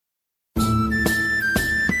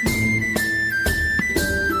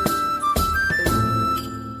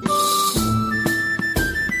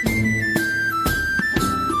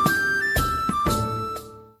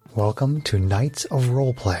welcome to Knights of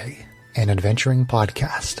Roleplay, an adventuring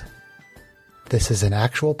podcast. This is an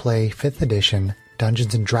actual play 5th edition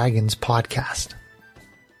Dungeons & Dragons podcast.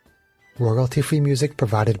 Royalty-free music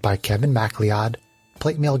provided by Kevin MacLeod,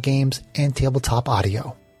 Plate Mail Games, and Tabletop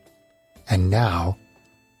Audio. And now,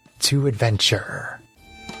 to adventure.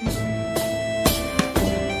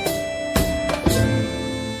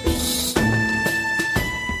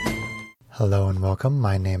 Hello and welcome.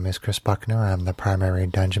 My name is Chris Buckner. I'm the primary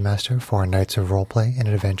Dungeon Master for Knights of Roleplay, an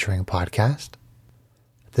adventuring podcast.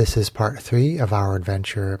 This is part 3 of our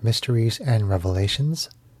adventure Mysteries and Revelations.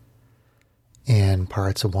 In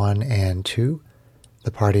parts 1 and 2, the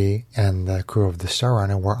party and the crew of the Star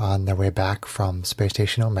Runner were on their way back from Space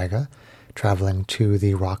Station Omega, traveling to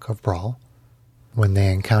the Rock of Brawl, when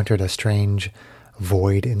they encountered a strange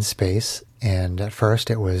void in space, and at first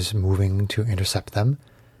it was moving to intercept them.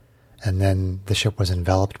 And then the ship was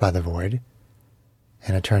enveloped by the void,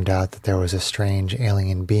 and it turned out that there was a strange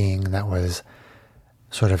alien being that was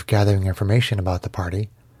sort of gathering information about the party.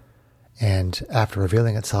 And after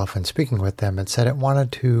revealing itself and speaking with them, it said it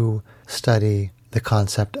wanted to study the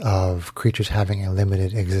concept of creatures having a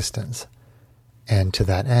limited existence. And to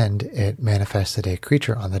that end, it manifested a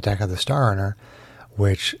creature on the deck of the Star Runner,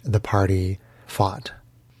 which the party fought.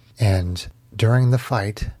 And during the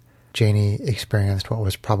fight, Janie experienced what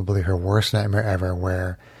was probably her worst nightmare ever,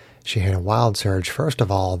 where she had a wild surge, first of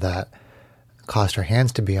all, that caused her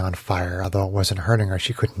hands to be on fire. Although it wasn't hurting her,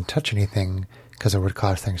 she couldn't touch anything because it would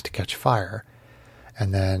cause things to catch fire.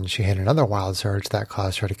 And then she had another wild surge that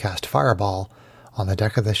caused her to cast Fireball on the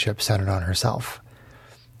deck of the ship centered on herself.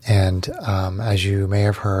 And as you may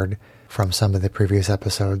have heard from some of the previous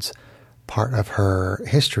episodes, part of her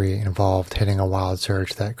history involved hitting a wild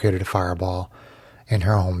surge that created a fireball in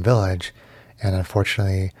her home village, and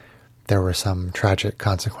unfortunately there were some tragic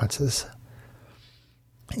consequences.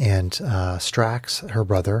 And Strax, her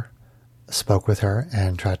brother, spoke with her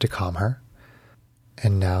and tried to calm her,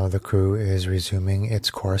 and now the crew is resuming its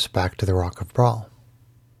course back to the Rock of Brawl.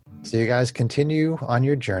 So you guys continue on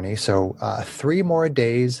your journey. So 3 more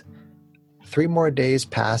days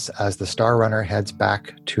pass as the Star Runner heads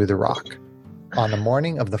back to the Rock. On the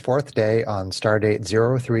morning of the 4th day on Stardate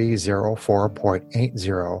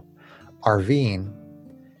 0304.80, Arvine,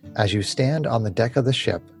 as you stand on the deck of the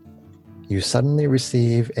ship, you suddenly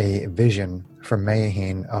receive a vision from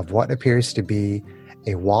Mayaheen of what appears to be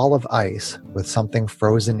a wall of ice with something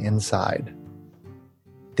frozen inside.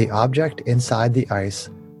 The object inside the ice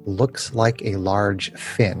looks like a large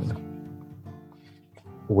fin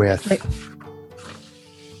with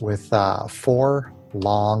 4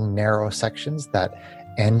 long, narrow sections that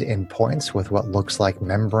end in points with what looks like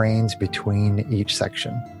membranes between each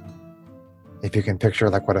section. If you can picture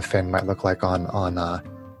like what a fin might look like on a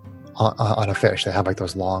fish, they have like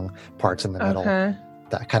those long parts in the middle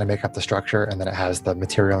that kind of make up the structure, and then it has the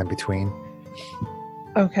material in between.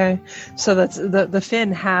 Okay, so that's the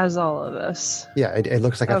fin has all of this. Yeah, it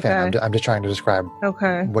looks like a fin. I'm just trying to describe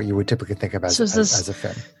what you would typically think of as a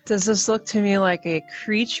fin. Does this look to me like a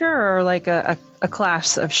creature or like a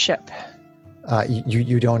class of ship?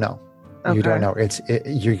 You don't know. Okay. You don't know.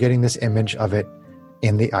 You're getting this image of it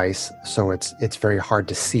in the ice, so it's very hard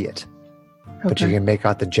to see it. Okay. But you can make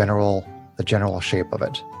out the general shape of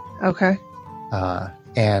it. Okay.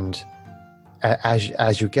 And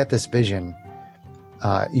as you get this vision,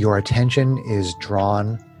 your attention is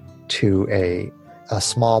drawn to a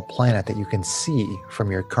small planet that you can see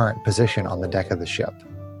from your current position on the deck of the ship.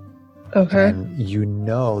 Okay. And you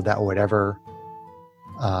know that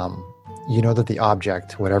that the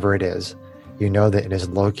object, whatever it is, you know that it is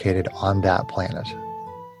located on that planet.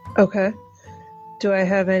 Okay. Do I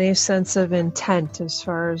have any sense of intent as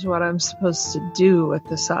far as what I'm supposed to do with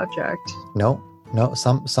this object? No.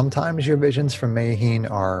 Sometimes your visions from Mayaheen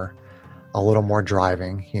are a little more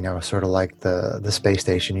driving, sort of like the space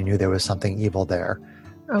station. You knew there was something evil there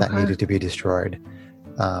that needed to be destroyed.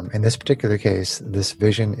 In this particular case, this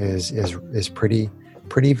vision is pretty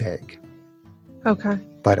vague. Okay.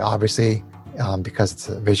 But obviously, because it's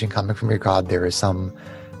a vision coming from your god, there is some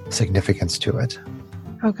significance to it.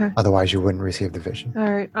 Okay. Otherwise, you wouldn't receive the vision. All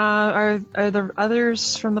right. Are the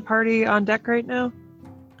others from the party on deck right now?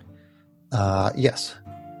 Yes.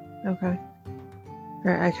 Okay. All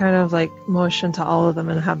right, I kind of like motion to all of them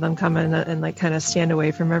and have them come in and like kind of stand away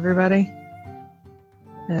from everybody.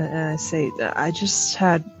 And I say, I just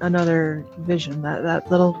had another vision. That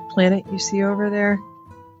little planet you see over there,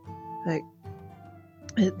 like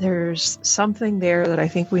there's something there that I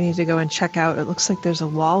think we need to go and check out. It looks like there's a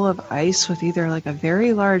wall of ice with either like a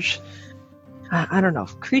very large I don't know,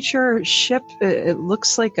 creature, ship. It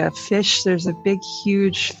looks like a fish. There's a big,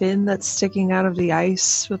 huge fin that's sticking out of the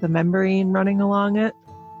ice with a membrane running along it.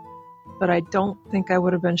 But I don't think I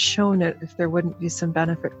would have been shown it if there wouldn't be some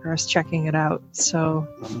benefit for us checking it out. So,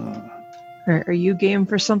 are you game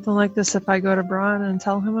for something like this if I go to Braun and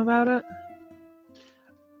tell him about it?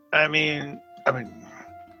 I mean,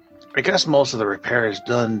 I guess most of the repair is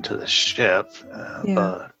done to the ship,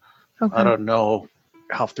 but okay. I don't know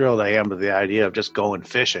how thrilled I am with the idea of just going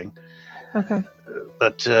fishing. Okay.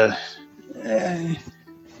 But I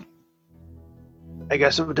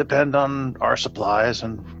guess it would depend on our supplies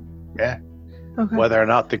and whether or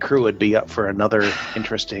not the crew would be up for another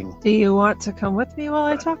interesting... Do you want to come with me while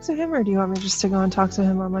I talk to him, or do you want me just to go and talk to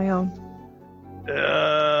him on my own?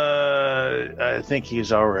 I think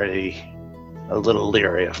he's already a little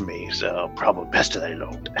leery of me, so probably best that I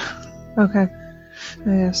don't. Okay.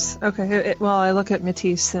 Yes. Okay. Well, I look at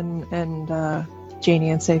Matisse and Janie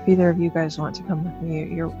and say, if either of you guys want to come with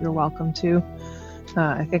me, you're welcome to.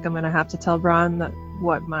 I think I'm going to have to tell Braun that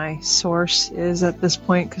what my source is at this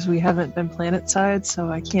point, because we haven't been planet-side, so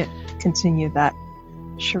I can't continue that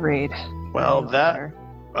charade. Well,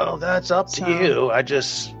 that's up to you. I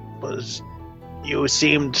just was... You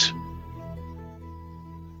seemed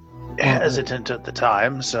hesitant at the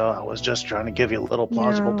time, so I was just trying to give you a little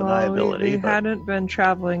plausible deniability. We hadn't been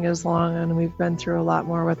traveling as long, and we've been through a lot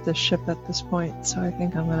more with this ship at this point, so I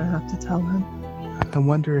think I'm going to have to tell him. I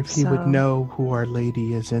wonder if he would know who Our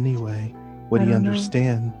Lady is anyway. Would he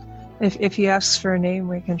understand? If he asks for a name,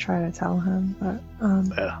 we can try to tell him, but...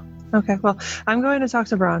 Okay, well, I'm going to talk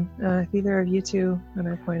to Braun. If either of you two, and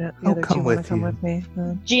I point at the other two, want to come with me.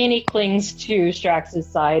 Jeannie clings to Strax's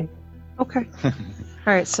side. Okay. All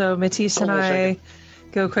right, so Matisse and I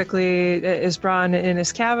go quickly. Is Braun in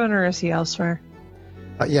his cabin, or is he elsewhere?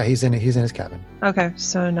 Yeah, he's in his cabin. Okay,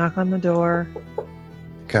 so knock on the door.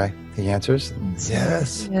 Okay, he answers.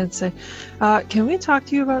 Yes. And say, can we talk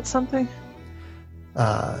to you about something?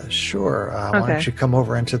 Sure. Why don't you come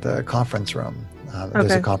over into the conference room?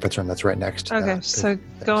 There's a conference room that's right next to Okay, so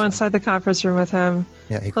go inside the conference room with him.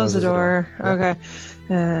 Yeah, he close the door. Yep. Okay.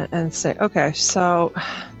 And say, okay, so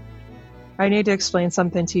I need to explain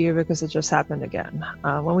something to you because it just happened again.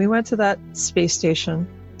 When we went to that space station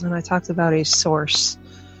and I talked about a source,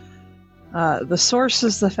 the source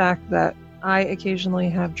is the fact that I occasionally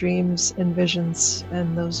have dreams and visions,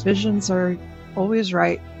 and those visions are always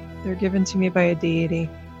right. They're given to me by a deity.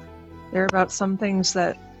 They're about some things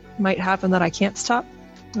that might happen that I can't stop,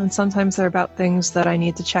 and sometimes they're about things that I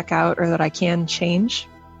need to check out or that I can change.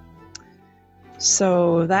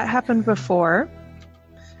 So that happened before,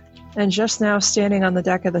 and just now standing on the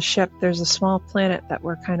deck of the ship, there's a small planet that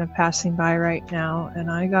we're kind of passing by right now,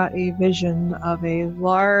 and I got a vision of a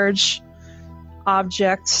large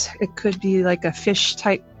object. It could be like a fish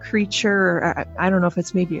type creature, or I don't know if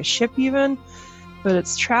it's maybe a ship even, but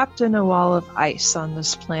it's trapped in a wall of ice on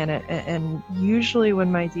this planet. And usually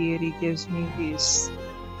when my deity gives me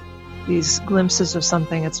these glimpses of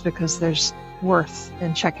something, it's because there's worth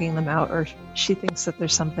in checking them out, or she thinks that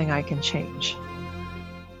there's something I can change.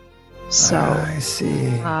 So I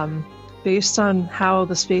see. Based on how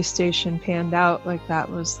the space station panned out, like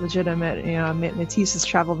that was legitimate. You know, Matisse has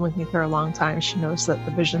traveled with me for a long time. She knows that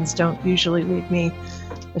the visions don't usually lead me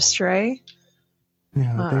astray.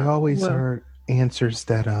 Yeah, they always are answers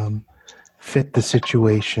that fit the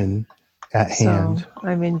situation at hand.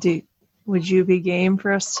 I mean, would you be game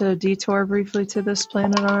for us to detour briefly to this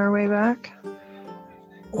planet on our way back?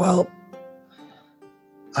 Well,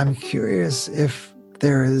 I'm curious if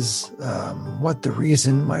there is what the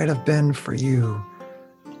reason might have been for you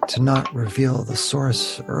to not reveal the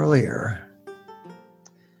source earlier.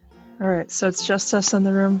 All right, so it's just us in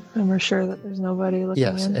the room, and we're sure that there's nobody looking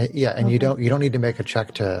in? Yes, and you don't need to make a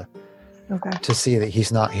check to see that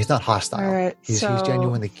he's not hostile. All right, he's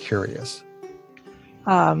genuinely curious.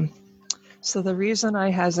 So the reason I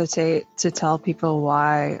hesitate to tell people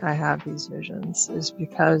why I have these visions is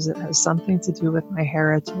because it has something to do with my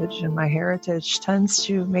heritage, and my heritage tends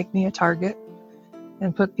to make me a target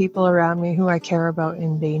and put people around me who I care about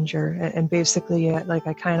in danger. And basically,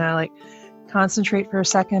 I kind of concentrate for a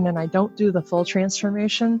second, and I don't do the full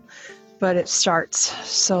transformation, but it starts.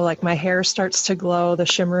 So like my hair starts to glow, the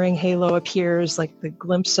shimmering halo appears, like the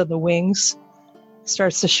glimpse of the wings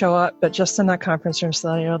starts to show up, but just in that conference room, so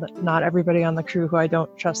that I know that not everybody on the crew who I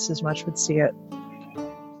don't trust as much would see it.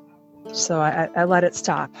 So I let it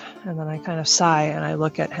stop, and then I kind of sigh and I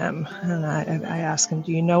look at him and I ask him,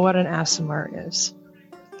 do you know what an Aasimar is?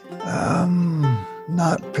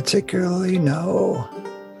 Not particularly, no.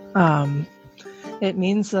 It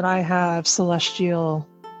means that I have celestial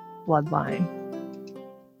bloodline.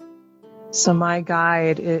 So my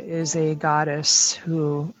guide is a goddess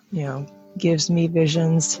who, gives me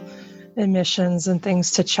visions and missions and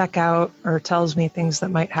things to check out, or tells me things that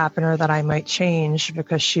might happen or that I might change,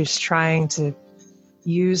 because she's trying to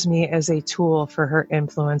use me as a tool for her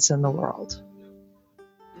influence in the world.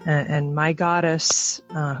 And my goddess,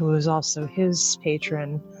 who is also his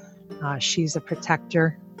patron, she's a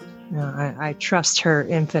protector. I trust her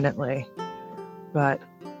infinitely. But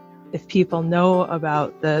if people know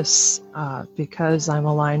about this, because I'm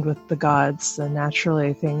aligned with the gods, then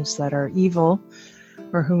naturally things that are evil,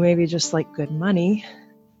 or who maybe just like good money,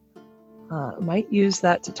 might use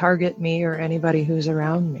that to target me or anybody who's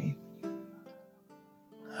around me.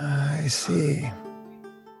 I see.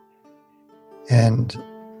 And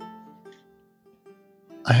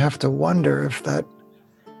I have to wonder if that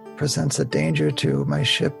presents a danger to my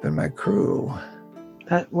ship and my crew.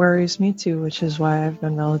 That worries me too, which is why I've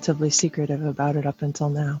been relatively secretive about it up until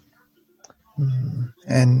now.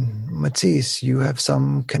 And Matisse, you have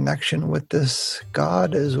some connection with this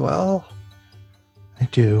god as well? I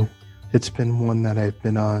do. It's been one that I've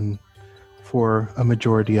been on for a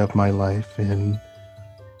majority of my life, and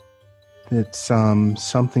it's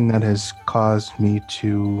something that has caused me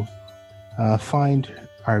to find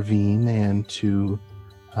Arvine and to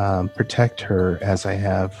protect her as I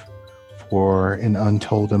have for an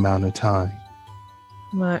untold amount of time.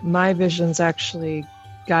 My visions actually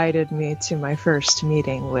guided me to my first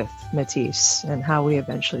meeting with Matisse and how we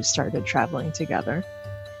eventually started traveling together.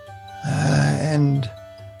 And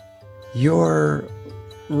your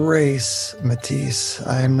race, Matisse,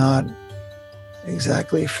 I'm not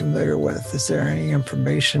exactly familiar with. Is there any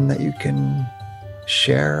information that you can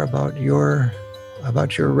share about your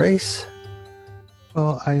race?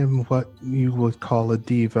 Well, I am what you would call a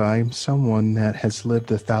diva. I'm someone that has lived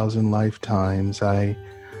 1,000 lifetimes. I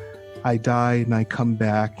die and I come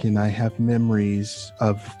back, and I have memories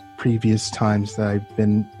of previous times that I've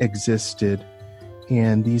been existed.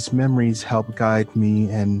 And these memories help guide me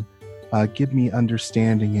and give me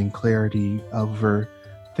understanding and clarity over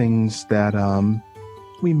things that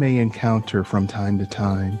we may encounter from time to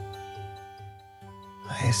time.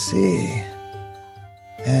 I see.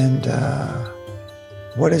 And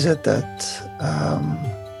what is it that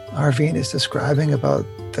Arvine is describing about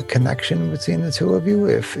the connection between the two of you,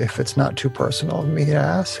 if it's not too personal of me to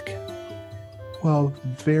ask? Well,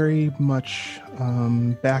 very much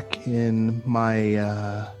back in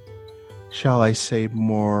my, shall I say,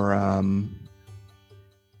 more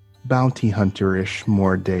bounty hunter-ish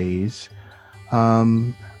more days,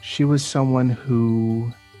 she was someone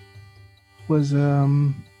who was,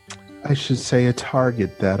 I should say, a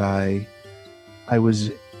target that I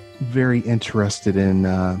was very interested in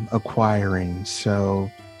acquiring.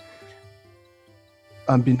 So,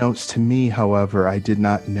 unbeknownst to me, however, I did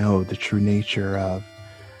not know the true nature of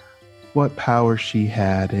what power she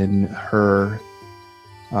had and her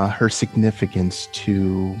significance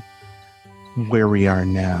to where we are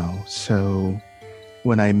now. So,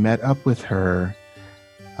 when I met up with her,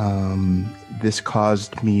 this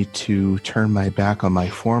caused me to turn my back on my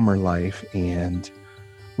former life, and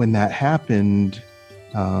when that happened,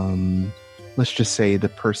 let's just say the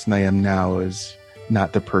person I am now is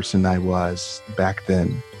not the person I was back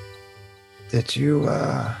then. Did you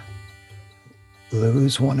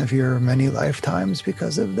lose one of your many lifetimes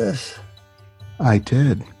because of this? I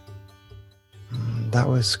did. That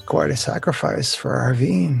was quite a sacrifice for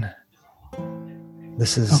Arvine.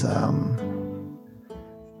 This is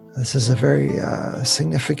a very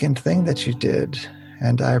significant thing that you did.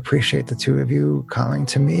 And I appreciate the two of you coming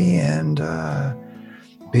to me and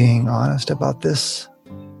being honest about this.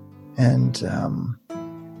 And,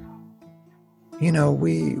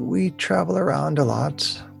 we travel around a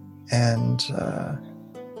lot, and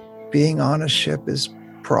being on a ship is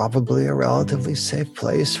probably a relatively safe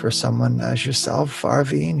place for someone as yourself,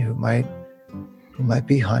 Arvine, who might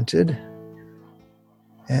be hunted.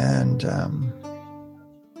 And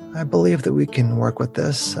I believe that we can work with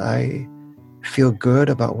this. I feel good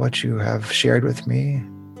about what you have shared with me.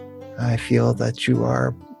 I feel that you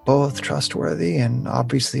are both trustworthy and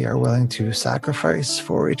obviously are willing to sacrifice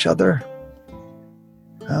for each other.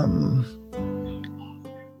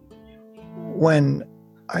 When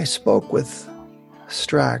I spoke with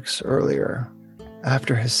Strax earlier,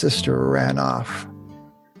 after his sister ran off,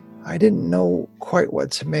 I didn't know quite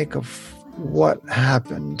what to make of what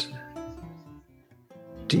happened.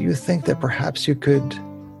 Do you think that perhaps you could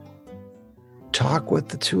talk with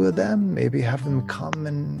the two of them, maybe have them come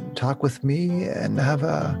and talk with me and have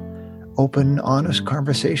a open, honest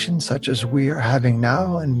conversation such as we are having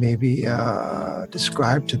now, and maybe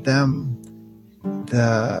describe to them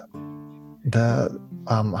the the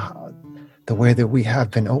way that we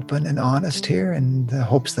have been open and honest here, in the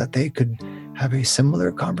hopes that they could have a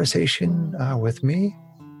similar conversation with me?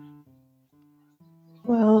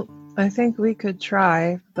 Well, I think we could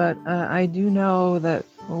try, but I do know that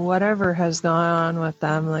whatever has gone on with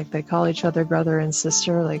them, like they call each other brother and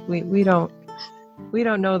sister, like we don't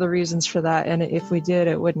know the reasons for that, and if we did,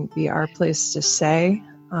 it wouldn't be our place to say.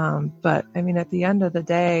 But I mean, at the end of the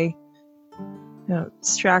day,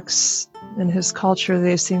 Strax and his culture,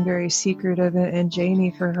 they seem very secretive, and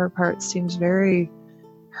Janie, for her part, seems very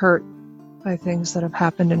hurt by things that have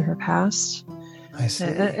happened in her past. I see.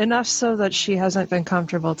 Enough so that she hasn't been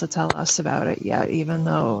comfortable to tell us about it yet, even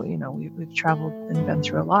though, we've traveled and been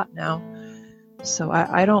through a lot now. So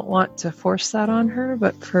I don't want to force that on her,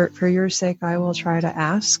 but for your sake, I will try to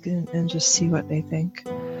ask and just see what they think.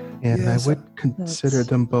 And yes, I would consider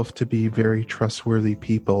them both to be very trustworthy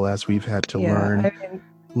people, as we've had to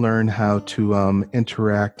learn how to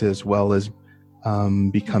interact as well as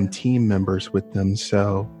become team members with them.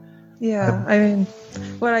 So,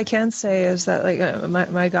 what I can say is that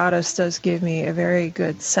my goddess does give me a very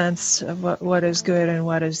good sense of what is good and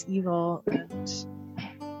what is evil. And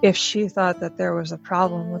if she thought that there was a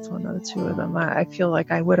problem with one of the two of them, I feel like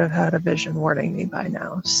I would have had a vision warning me by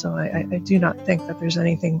now. So I do not think that there's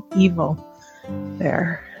anything evil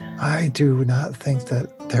there. I do not think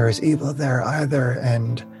that there is evil there either.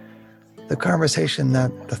 And the conversation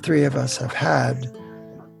that the three of us have had,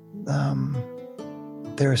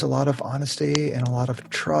 there's a lot of honesty and a lot of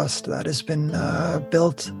trust that has been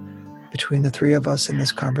built between the three of us in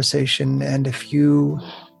this conversation. And if you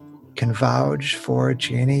can vouch for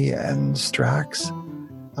Janie and Strax,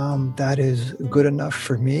 that is good enough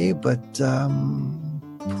for me. But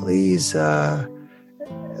please let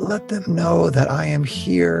them know that I am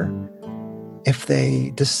here if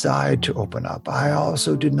they decide to open up. I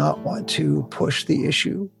also do not want to push the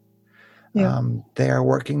issue. Yeah. They are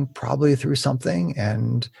working probably through something,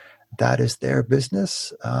 and that is their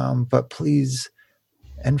business. But please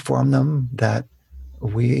inform them that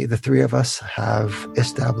we, the three of us, have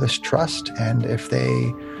established trust, and if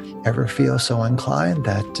they ever feel so inclined,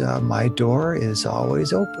 that my door is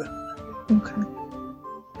always open. Okay.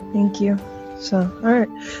 Thank you. So, all right.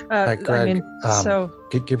 Greg,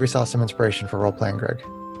 give yourself some inspiration for role-playing, Greg.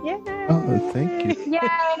 Yay! Oh, thank you.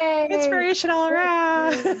 Yay! Inspiration all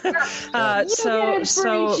around. So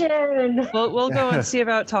we'll go and see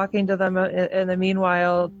about talking to them. In the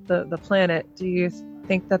meanwhile, the planet, do you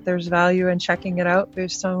think that there's value in checking it out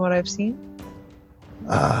based on what I've seen?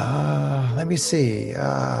 Let me see.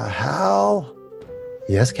 Hal?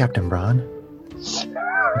 Yes, Captain Braun.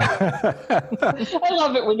 I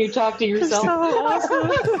love it when you talk to yourself. So awesome.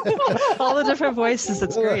 All the different voices.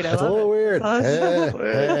 It's great. I love it. It's a little weird. Awesome.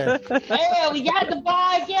 Hey, we got the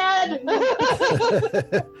bar again.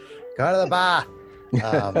 Go to the bar.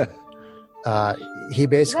 He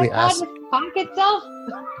basically asks. Itself?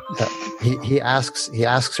 He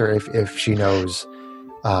asks her if she knows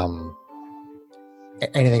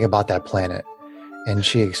anything about that planet, and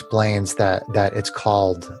she explains that it's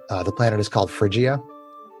called the planet is called Phrygia,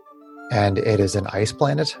 and it is an ice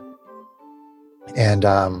planet. And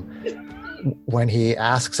when he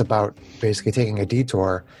asks about basically taking a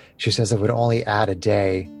detour, she says it would only add a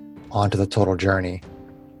day onto the total journey.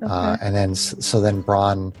 Okay. And then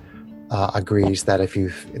Braun agrees that if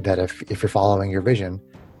you're following your vision,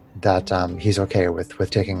 that he's okay with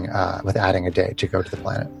adding a day to go to the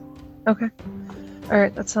planet. Okay. All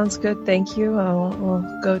right, that sounds good. Thank you.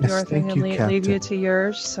 We'll go do our thing and leave you to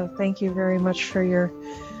yours. So thank you very much for your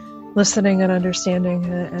listening and understanding,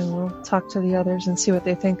 and we'll talk to the others and see what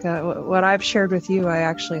they think. What I've shared with you, I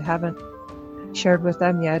actually haven't shared with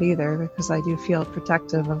them yet either, because I do feel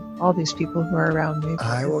protective of all these people who are around me.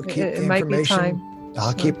 I will keep the information.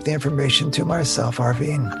 I'll keep the information to myself,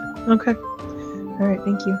 Arvine. Okay. All right,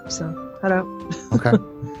 thank you. So, head out. Okay.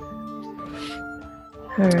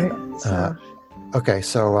 All right. So. Okay,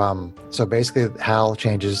 so basically Hal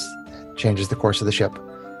changes the course of the ship,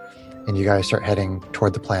 and you guys start heading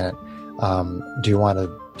toward the planet. Do you want to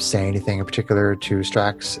say anything in particular to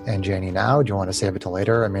Strax and Janie now? Do you want to save it till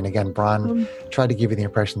later? I mean, again, Braun tried to give you the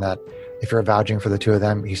impression that if you're vouching for the two of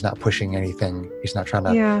them, he's not pushing anything. He's not trying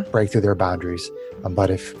to break through their boundaries. But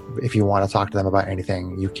if you want to talk to them about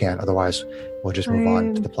anything, you can. Otherwise, we'll just move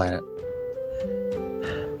on to the planet.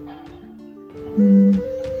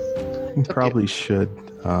 We probably should.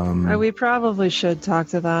 We probably should talk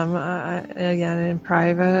to them again in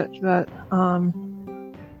private, but I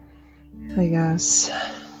guess.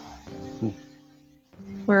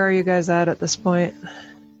 Where are you guys at this point?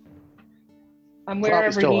 I'm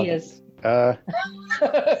wherever he is.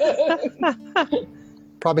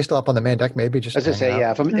 Probably still up on the main deck, maybe just. As I say,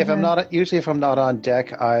 yeah. If I'm not on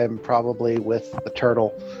deck, I'm probably with the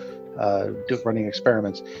turtle, running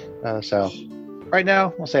experiments. So, right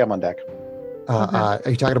now, we'll say I'm on deck. Are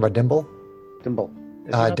you talking about Dimble? Dimble.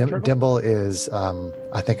 Dimble is,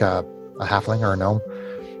 I think, a halfling or a gnome.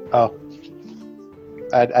 Oh.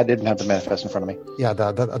 I didn't have the manifest in front of me. Yeah,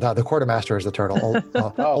 the quartermaster is the turtle.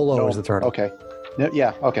 Olo is the turtle. Okay.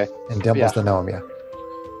 Yeah, okay. And Dimble's the gnome, yeah.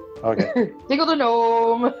 Okay. Diggle the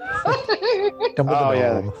gnome. Dimble the gnome.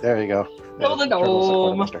 Yeah, there you go. Dimble the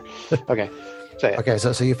gnome. Okay. Say it. Okay,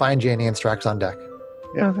 so you find Janie and Strax on deck.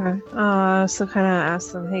 Yeah. Okay. So kind of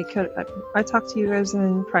ask them, hey, could I talk to you guys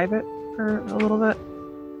in private for a little bit?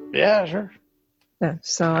 Yeah, sure. Yeah,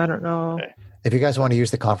 so I don't know. Okay. If you guys want to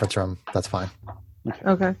use the conference room, that's fine.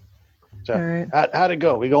 Okay. So, all right. How'd it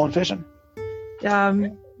go? We going fishing?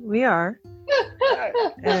 We are.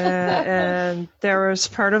 And there was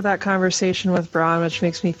part of that conversation with Braun, which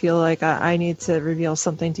makes me feel like I need to reveal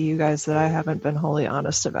something to you guys that I haven't been wholly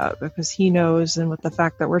honest about, because he knows, and with the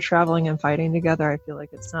fact that we're traveling and fighting together, I feel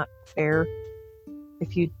like it's not fair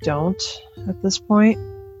if you don't at this point.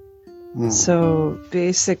 So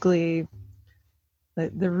basically,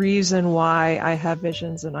 the reason why I have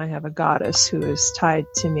visions and I have a goddess who is tied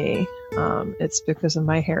to me, it's because of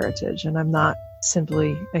my heritage, and I'm not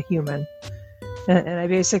simply a human. And I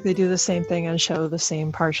basically do the same thing and show the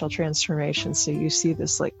same partial transformation. So you see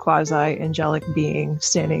this like quasi-angelic being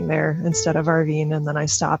standing there instead of Arvine, and then I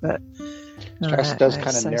stop it. Strax does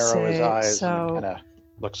kind of narrow his eyes and kind of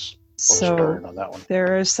looks stern on that one.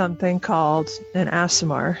 There is something called an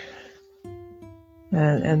Aasimar.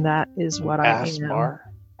 And that is what I am. Aasimar.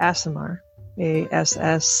 Assimar, or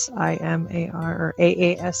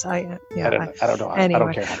Aasim. Yeah, I don't know. Anyway, I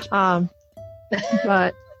don't care.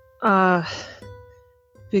 But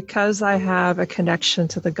because I have a connection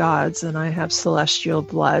to the gods and I have celestial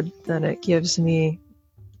blood, then it gives me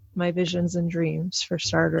my visions and dreams, for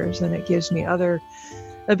starters, and it gives me other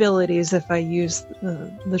abilities if I use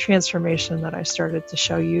the transformation that I started to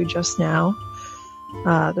show you just now.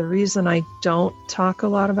 The reason I don't talk a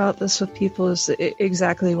lot about this with people is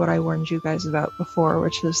exactly what I warned you guys about before,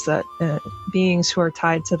 which is that beings who are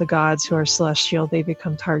tied to the gods, who are celestial, they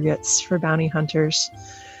become targets for bounty hunters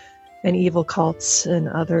and evil cults and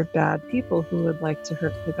other bad people who would like to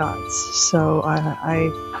hurt the gods. So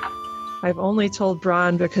I've only told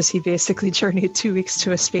Braun because he basically journeyed 2 weeks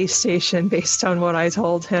to a space station based on what I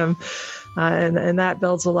told him. And that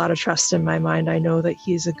builds a lot of trust in my mind. I know that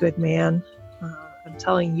he's a good man. I'm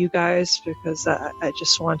telling you guys because I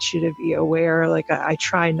just want you to be aware. Like I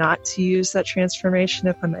try not to use that transformation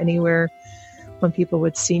if I'm anywhere when people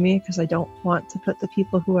would see me, because I don't want to put the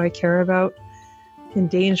people who I care about in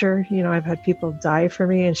danger. You know, I've had people die for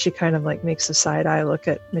me, and she kind of like makes a side eye look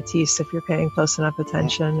at Matisse if you're paying close enough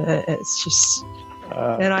attention. It's just,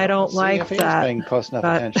 and I don't like that. Paying close enough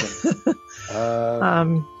attention.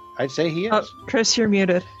 I'd say he is. Oh, Chris, you're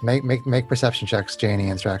muted. Make perception checks,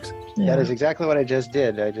 Janie and Strax. Yeah. That is exactly what I just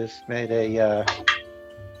did. I just made a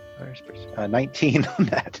 19 on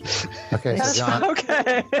that. Okay, so John.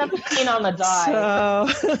 Okay. 17 on the die.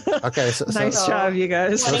 Okay, nice job, you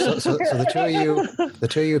guys. So the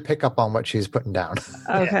two of you pick up on what she's putting down.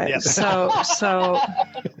 Okay, Yeah. So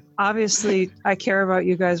obviously I care about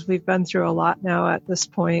you guys. We've been through a lot now at this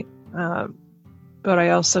point. But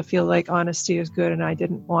I also feel like honesty is good, and I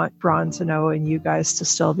didn't want Braun to know and you guys to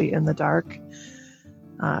still be in the dark.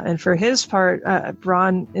 And for his part,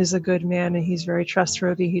 Braun is a good man, and he's very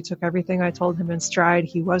trustworthy. He took everything I told him in stride.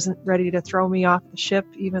 He wasn't ready to throw me off the ship,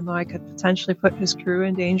 even though I could potentially put his crew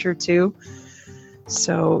in danger too.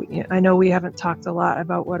 So I know we haven't talked a lot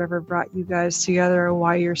about whatever brought you guys together and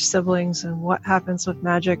why you're siblings and what happens with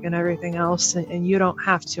magic and everything else. And you don't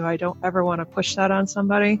have to. I don't ever want to push that on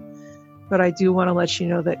somebody. But I do want to let you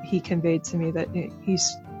know that he conveyed to me that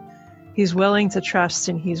he's willing to trust,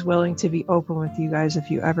 and he's willing to be open with you guys if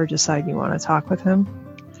you ever decide you want to talk with him.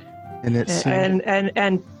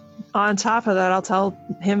 And on top of that, I'll tell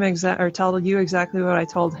him tell you exactly what I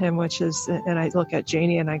told him, which is, and I look at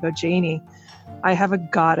Janie and I go, Janie, I have a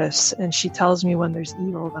goddess, and she tells me when there's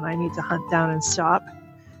evil, then I need to hunt down and stop.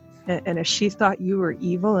 And if she thought you were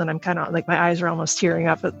evil, and I'm kind of like, my eyes are almost tearing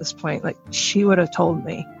up at this point, like she would have told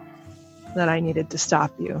me that I needed to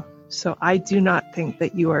stop you. So I do not think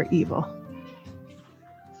that you are evil.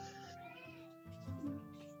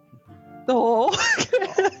 Oh.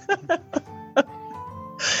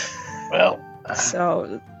 Well,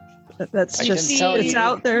 so that's just, it's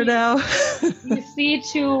out there now. You see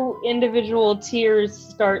 2 individual tears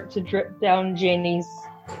start to drip down Janie's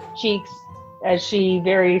cheeks, as she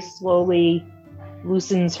very slowly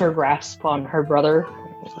loosens her grasp on her brother.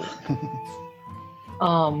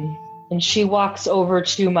 And she walks over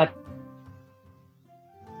to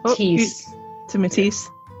Matisse. To Matisse?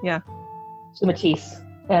 Yeah. To Matisse.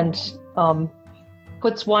 And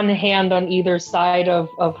puts one hand on either side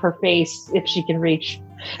of her face if she can reach.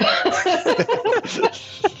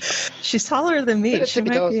 She's taller than me. She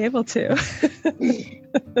might be able to.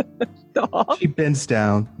 She bends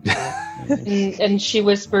down. and she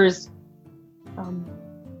whispers,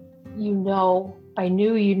 I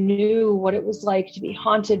knew you knew what it was like to be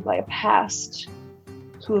haunted by a past,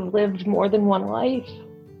 to have lived more than one life.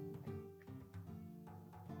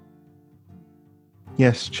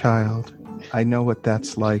 Yes, child. I know what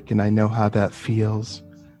that's like, and I know how that feels.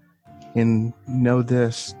 And know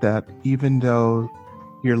this, that even though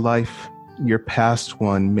your life, your past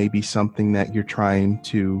one, may be something that you're trying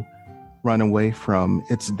to run away from,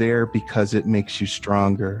 it's there because it makes you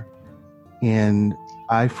stronger. And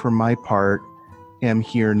I, for my part, am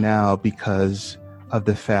here now because of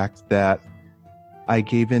the fact that I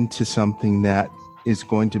gave into something that is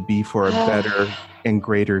going to be for a better and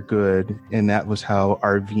greater good. And that was how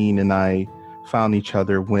Arvine and I found each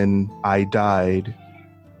other when I died.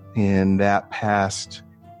 And that past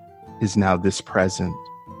is now this present.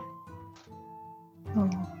 Oh.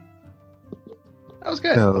 That was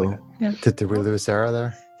good. So, yeah. Did we lose Sarah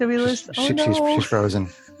there? Did we lose? She's frozen.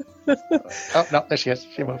 Oh, no, there she is.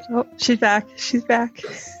 She moved. Oh, she's back. She's back.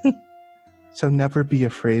 So never be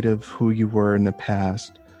afraid of who you were in the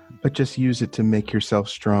past, but just use it to make yourself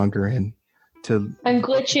stronger and to... I'm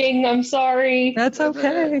glitching. I'm sorry. That's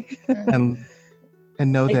okay. And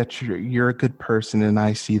know that you're a good person, and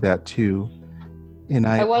I see that too. And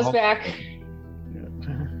I was back.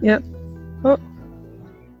 Yep. Oh.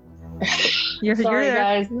 You're sorry, there.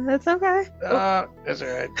 guys. That's okay. That's all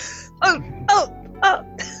right.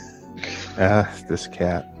 This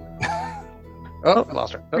cat. I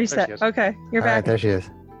lost her. Reset. Okay, you're back. Right, there she is.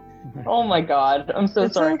 Oh my god. I'm so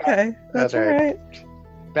sorry. Okay. That's all right.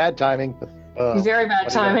 Bad timing. Very bad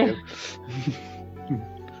timing.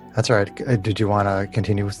 That's all right. Did you want to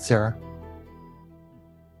continue with Sarah?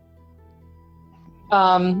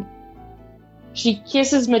 She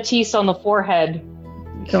kisses Matisse on the forehead.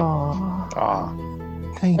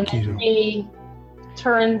 Aww. Thank you. And she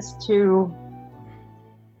turns to...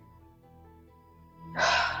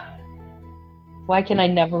 Why can I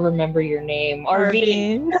never remember your name?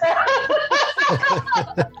 Arvine.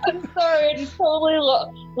 I'm sorry, I just totally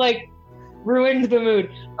ruined the mood.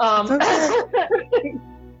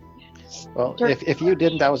 Well, if you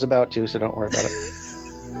didn't, I was about to, so don't worry about it.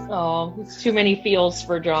 Oh, it's too many feels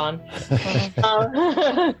for John.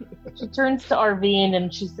 She turns to Arvine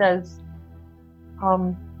and she says,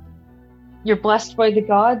 "You're blessed by the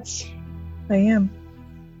gods?" I am.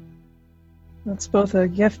 That's both a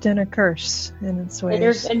gift and a curse in its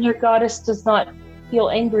ways. And your goddess does not feel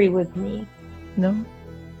angry with me. No.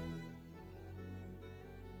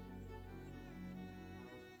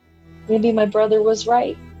 Maybe my brother was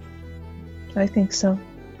right. I think so.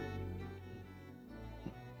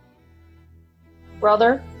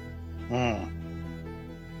 Brother? Do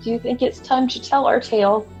you think it's time to tell our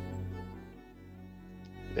tale?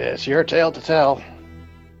 It's your tale to tell.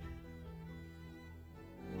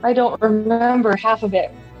 I don't remember half of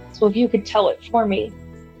it, so if you could tell it for me.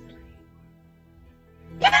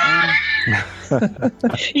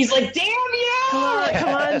 He's like, damn you!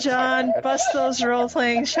 Come on, John. Bust those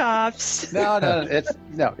role-playing chops.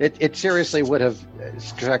 It seriously would have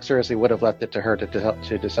left it to her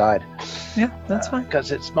to decide. Yeah, that's fine.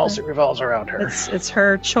 Because it mostly revolves around her. It's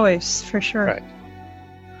her choice, for sure. Right.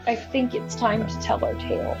 I think it's time to tell our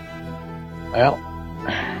tale. Well,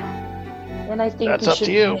 and I think that's we up should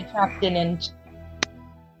to you. be the captain and...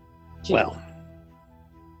 Well.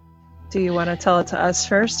 Do you want to tell it to us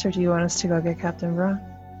first, or do you want us to go get Captain Braun?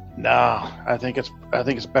 No, I think it's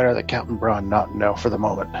better that Captain Braun not know for the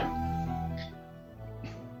moment.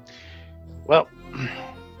 Well,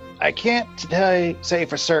 I can't say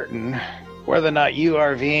for certain whether or not you,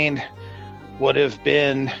 Arvine, would have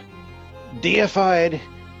been deified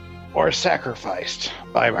or sacrificed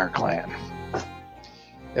by our clan.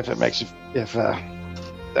 If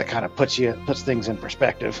that kind of puts things in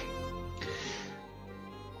perspective.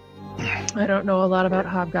 I don't know a lot about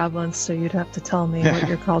hobgoblins, so you'd have to tell me what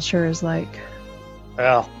your culture is like.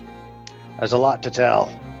 Well, there's a lot to tell,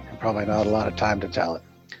 and probably not a lot of time to tell it.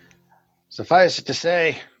 Suffice it to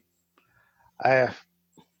say,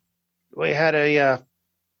 we had a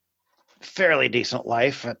fairly decent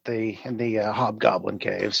life in the Hobgoblin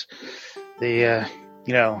Caves.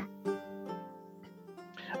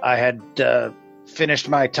 I had finished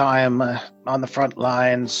my time on the front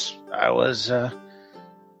lines. I was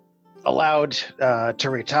allowed to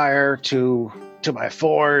retire to my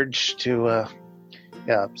forge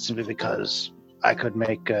simply because I could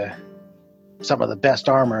make some of the best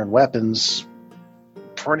armor and weapons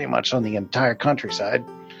pretty much on the entire countryside.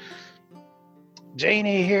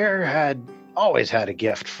 Janie here had always had a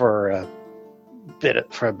gift for a bit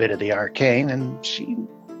of the arcane, and she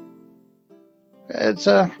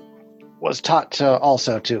was taught to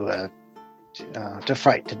also to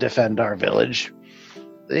fight to defend our village.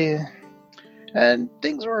 And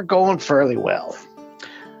things were going fairly well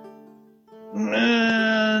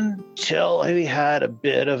until we had a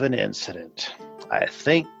bit of an incident. I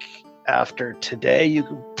think after today, you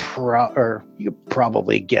could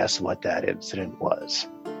probably guess what that incident was.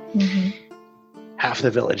 Mm-hmm. Half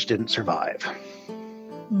the village didn't survive.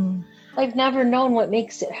 Mm. I've never known what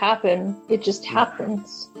makes it happen. It just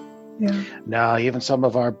happens. Yeah. No, even some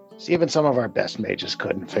of our best mages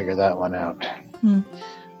couldn't figure that one out. Mm.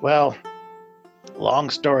 Well,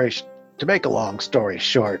 to make a long story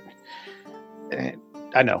short,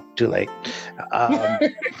 I know, too late.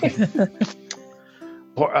 I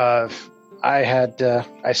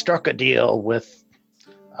struck a deal with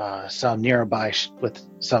some nearby with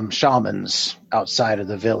some shamans outside of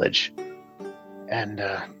the village, and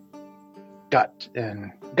got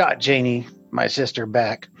Janie, my sister,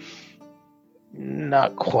 back.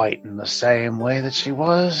 Not quite in the same way that she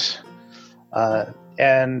was,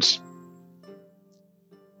 and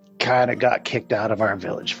kind of got kicked out of our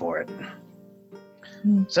village for it.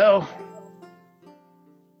 So,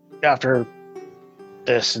 after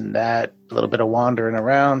this and that, a little bit of wandering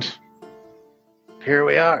around, here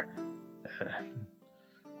we are.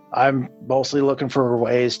 I'm mostly looking for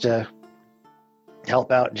ways to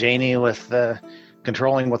help out Janie with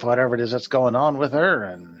controlling with whatever it is that's going on with her,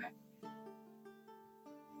 and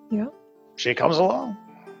she comes along.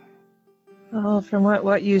 Well, from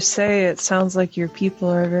what you say, it sounds like your people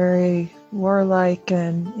are very warlike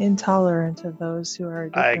and intolerant of those who are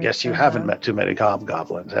different. I guess you haven't met too many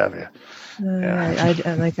hobgoblins, have you? Yeah.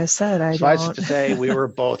 I like I said, I Suffice don't. to say, we were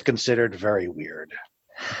both considered very weird.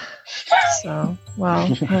 So,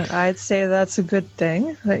 well, I'd say that's a good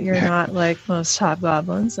thing that you're not like most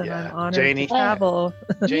hobgoblins, and I'm honored Janie, to travel.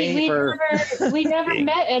 Janie, we never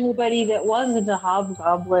met anybody that wasn't a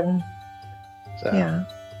hobgoblin. So, yeah.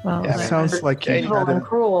 Well, it sounds like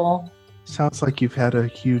cruel. Sounds like you've had a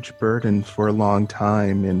huge burden for a long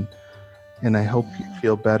time, and I hope you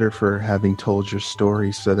feel better for having told your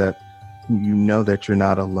story, so that you know that you're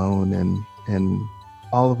not alone, and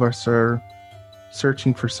all of us are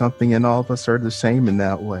searching for something, and all of us are the same in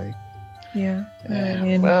that way. Yeah. Yeah. I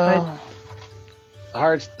mean, well,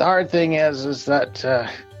 the hard thing is that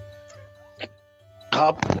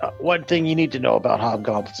one thing you need to know about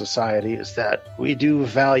Hobgoblin Society is that we do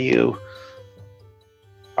value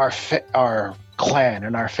our clan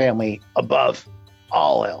and our family above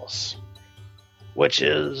all else, which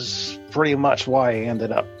is pretty much why I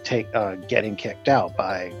ended up getting kicked out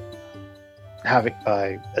by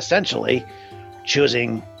essentially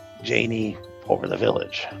choosing Janie over the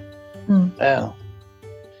village. Well,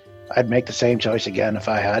 I'd make the same choice again if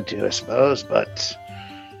I had to, I suppose, but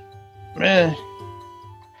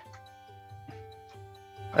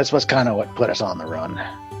that's what's kind of what put us on the run.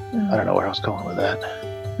 I don't know where I was going with that.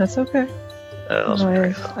 That's okay.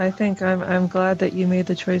 I think I'm glad that you made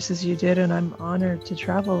the choices you did, and I'm honored to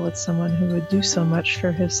travel with someone who would do so much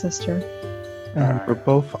for his sister. And we're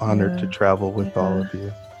both honored to travel with all of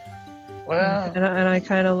you. Well, and I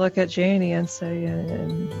kind of look at Janie and say,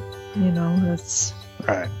 and that's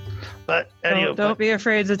right. But anyway, don't be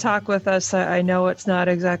afraid to talk with us. I know it's not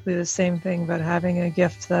exactly the same thing, but having a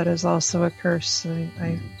gift that is also a curse,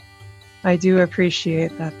 I do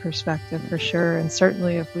appreciate that perspective for sure. And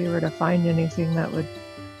certainly if we were to find anything that would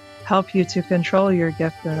help you to control your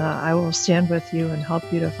gift, then I will stand with you and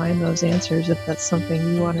help you to find those answers if that's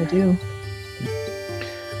something you want to do.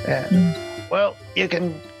 Yeah. Well, you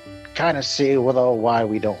can kind of see why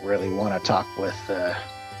we don't really want to talk with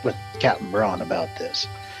Captain Braun about this.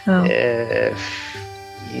 Oh. If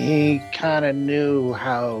he kind of knew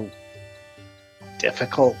how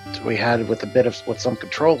difficult we had with some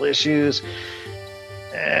control issues,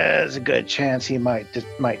 there's a good chance he might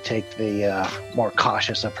take the more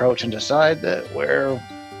cautious approach and decide that we're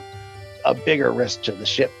a bigger risk to the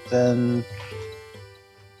ship than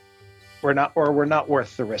we're not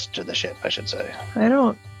worth the risk to the ship, I should say. I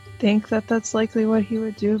don't think that that's likely what he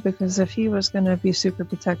would do, because if he was going to be super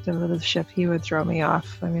protective of the ship, he would throw me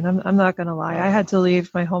off. I mean, I'm not going to lie. I had to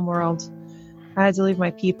leave my homeworld. I had to leave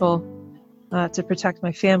my people. to protect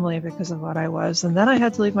my family because of what I was. And then I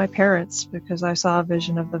had to leave my parents because I saw a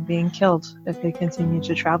vision of them being killed if they continued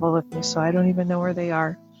to travel with me. So I don't even know where they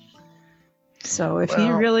are. So if he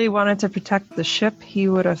really wanted to protect the ship, he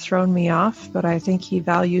would have thrown me off. But I think he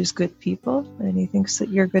values good people, and he thinks that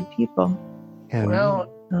you're good people. And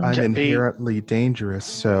I'm inherently dangerous,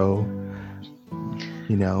 so,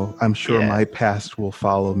 you know, I'm sure my past will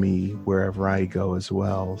follow me wherever I go as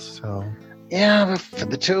well, so... Yeah, but for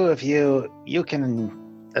the two of you, you can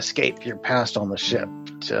escape your past on the ship.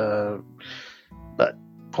 But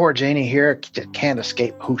poor Janie here can't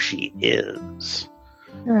escape who she is.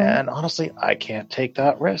 Right. And honestly, I can't take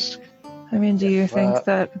that risk. I mean, do you think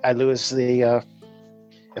that... if I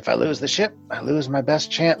lose the ship, I lose my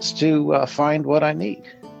best chance to find what I need.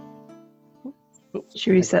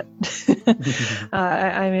 She reset.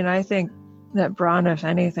 I mean, I think that Braun, if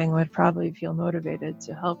anything, would probably feel motivated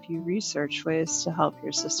to help you research ways to help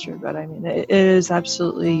your sister. But I mean, it is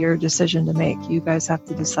absolutely your decision to make. You guys have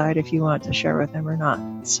to decide if you want to share with him or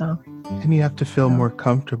not. So, and you have to feel more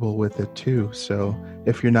comfortable with it too. So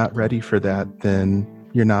if you're not ready for that, then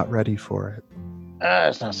you're not ready for it.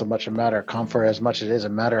 It's not so much a matter of comfort as much as it is a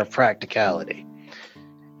matter of practicality.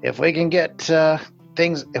 If we can get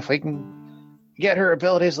if we can get her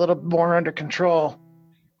abilities a little more under control,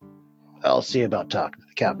 I'll see about talking to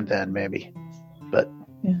the captain then, maybe. But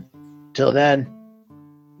till then,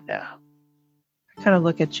 yeah. I kind of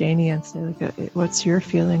look at Janie and say, like, what's your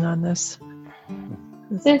feeling on this?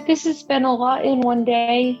 This has been a lot in one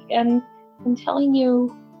day, and I'm telling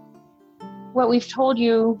you what we've told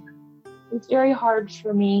you. It's very hard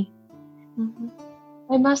for me. Mm-hmm.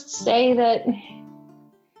 I must say that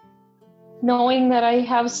knowing that I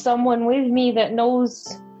have someone with me that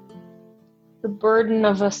knows the burden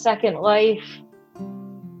of a second life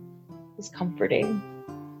is comforting.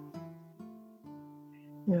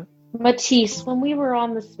 Yeah. Matisse, when we were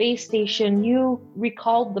on the space station, you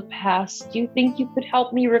recalled the past. Do you think you could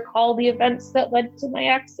help me recall the events that led to my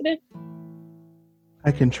accident?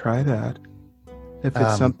 I can try that. If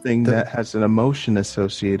it's something that has an emotion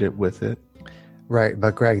associated with it. Right,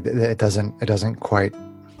 but Greg, it doesn't quite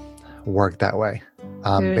work that way.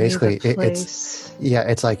 Basically,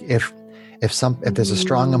 it's like if there's a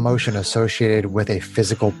strong emotion associated with a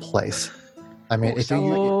physical place. I mean, it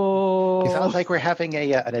sounds like we're having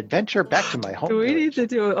an adventure back to my home. Do we need to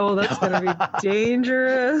do? Oh, that's going to be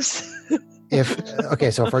dangerous.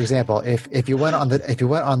 So for example, if you went on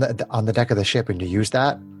the deck of the ship and you used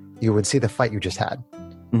that, you would see the fight you just had.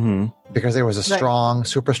 Mm-hmm. Because there was a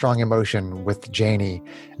super strong emotion with Janie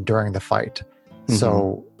during the fight.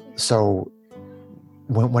 Mm-hmm. So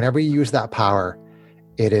whenever you use that power,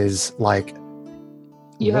 it is like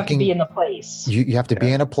you have to be in a place. You have to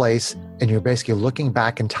be in a place, and you're basically looking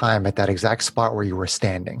back in time at that exact spot where you were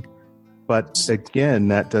standing. But again,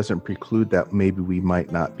 that doesn't preclude that maybe we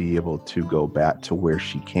might not be able to go back to where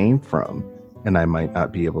she came from, and I might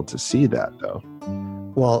not be able to see that, though.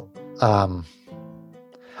 Well,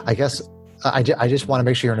 I guess I just want to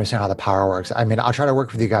make sure you understand how the power works. I mean, I'll try to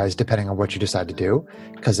work with you guys depending on what you decide to do,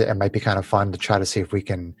 because it might be kind of fun to try to see if we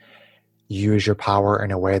can use your power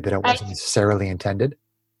in a way that it wasn't necessarily intended.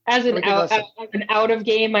 As an out of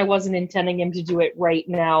game, I wasn't intending him to do it right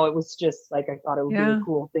now. It was just like I thought it would be a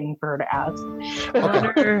cool thing for her to ask.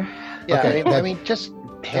 Okay. Okay. I mean, just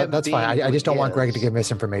that's fine. I just don't want Greg to give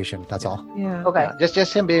misinformation. That's all. Yeah. Okay.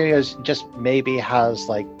 Just him being just maybe has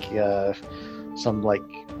like some like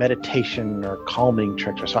meditation or calming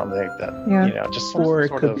tricks or something like that. Yeah. You know, just or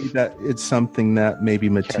it could be that it's something that maybe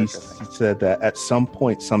Matisse said that at some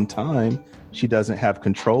point, sometime, she doesn't have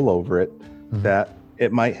control over it. Mm-hmm. That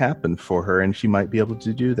it might happen for her, and she might be able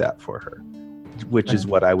to do that for her, which is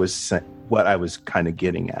what I was kind of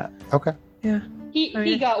getting at. Okay. Yeah.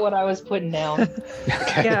 He got what I was putting down.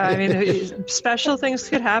 Yeah, I mean, special things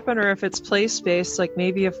could happen, or if it's place-based, like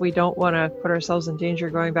maybe if we don't want to put ourselves in danger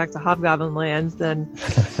going back to Hobgoblin Land, then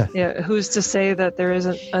who's to say that there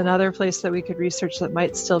isn't another place that we could research that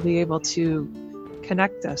might still be able to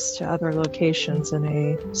connect us to other locations in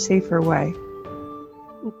a safer way?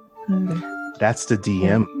 That's the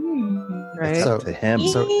DM. Right. It's up to him.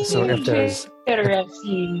 So if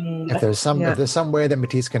there's some way that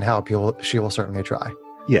Matisse can help, she will certainly try.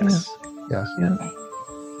 Yes. Yeah.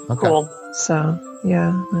 Okay. Cool. So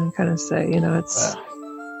I kind of say, it's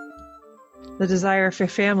the desire for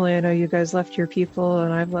family. I know you guys left your people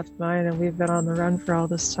and I've left mine, and we've been on the run for all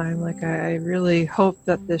this time. Like, I really hope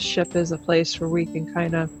that this ship is a place where we can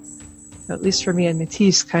kind of, at least for me and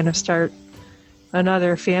Matisse, kind of start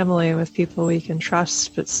another family with people we can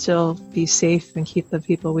trust, but still be safe and keep the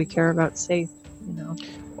people we care about safe.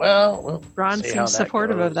 Well, Ron seems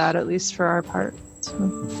supportive of that, at least for our part. So,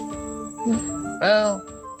 yeah. Well,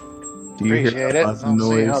 do you appreciate it. I'll noise?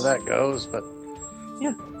 see how that goes. But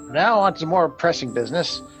yeah. Now on to more pressing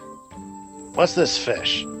business. What's this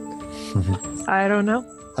fish? I don't know.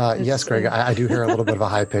 Yes, Greg, I do hear a little bit of a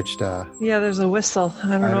high-pitched... Yeah, there's a whistle.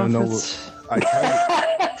 I don't know if it's...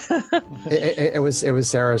 it was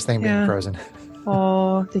Sarah's thing being frozen.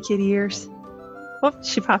 Oh, the kitty ears. Oh,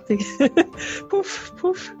 she popped again. Poof,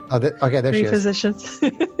 poof. Oh, okay, there she is. Repositions.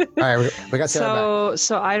 All right, we got Sarah back.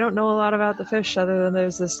 So I don't know a lot about the fish other than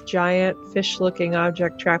there's this giant fish-looking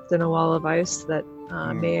object trapped in a wall of ice that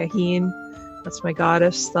Mayaheen, that's my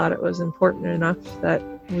goddess, thought it was important enough that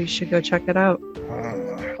we should go check it out.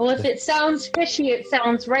 Well, if it sounds fishy, it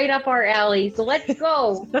sounds right up our alley. So let's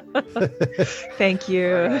go. Thank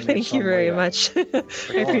you. Thank you very much. I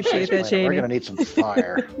appreciate that, Janie. We're going to need some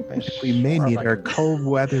fire. We may need our cold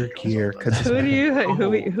weather gear.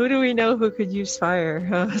 Who do we know who could use fire?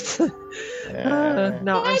 No,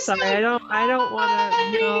 I'm sorry. I don't want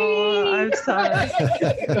to. No, I'm sorry.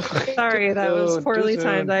 Sorry, that was poorly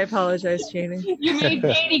timed. I apologize, Janie. You made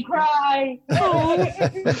Janie cry.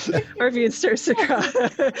 Orphean starts to cry.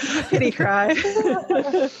 Pity cry.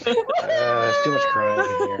 There's too much crying in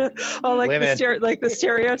here. Oh, like the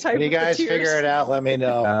stereotype. When you guys figure it out, let me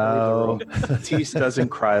know. No, Tease doesn't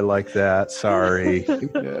cry like that. Sorry.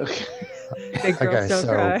 Big girls don't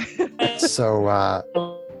cry.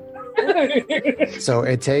 So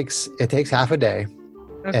it takes half a day,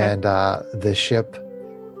 and the ship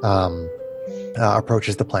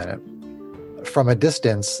approaches the planet. From a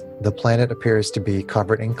distance, the planet appears to be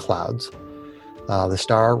covered in clouds. The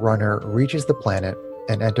Star Runner reaches the planet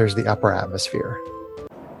and enters the upper atmosphere.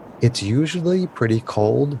 It's usually pretty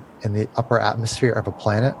cold in the upper atmosphere of a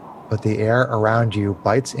planet, but the air around you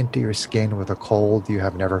bites into your skin with a cold you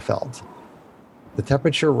have never felt. The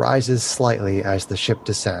temperature rises slightly as the ship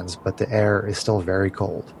descends, but the air is still very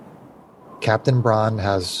cold. Captain Braun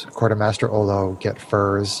has Quartermaster Olo get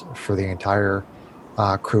furs for the entire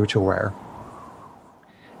crew to wear.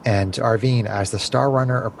 And Arvine, as the Star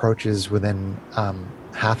Runner approaches within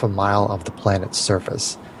half a mile of the planet's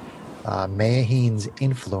surface, Mayaheen's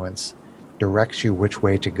influence directs you which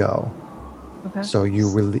way to go. Okay. So you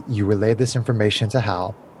relay this information to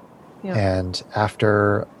Hal, and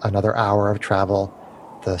after another hour of travel,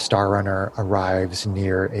 the Star Runner arrives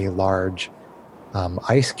near a large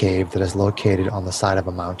ice cave that is located on the side of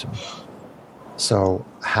a mountain. So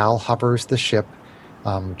Hal hovers the ship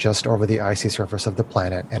just over the icy surface of the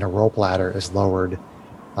planet, and a rope ladder is lowered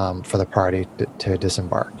for the party to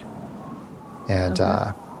disembark. And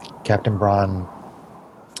Captain Braun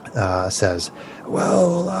says,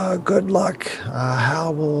 well, good luck.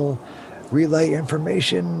 Hal will relay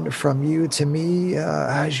information from you to me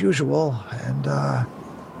as usual, and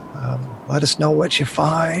let us know what you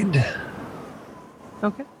find.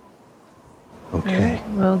 Okay. Okay. Right,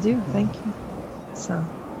 will do. Thank you. So...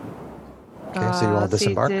 Okay, so you all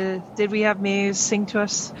disembark? Did we have Maze sing to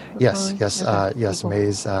us? Yes. Cool.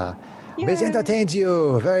 Maze entertains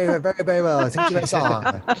you very, very, very well. Sings you a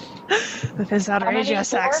song. With his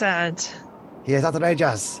outrageous accent. He is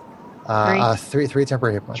outrageous. Three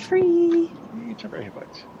temporary hit points. Three temporary hit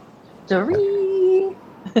points. 3.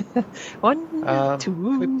 1,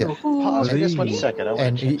 2. Yeah. Pause for just 1 second.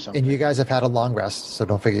 And you guys have had a long rest, so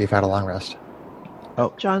don't forget you've had a long rest.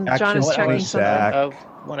 Oh, John is checking something.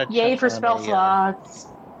 Yay for spell slots.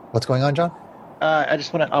 What's going on, John? I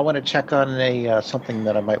want to check on something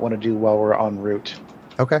that I might want to do while we're en route.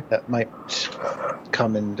 Okay. That might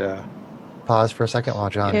come and pause for a second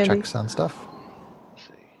while John checks on stuff. Let's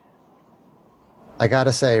see. I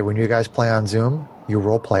gotta say, when you guys play on Zoom, you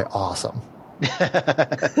role play awesome.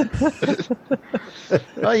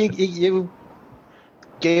 Well, you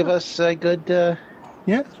gave us a good.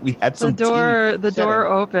 Yeah, we had some. The door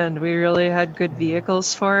opened. We really had good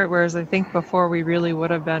vehicles for it. Whereas I think before we really would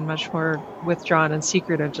have been much more withdrawn and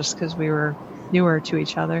secretive, just because we were newer to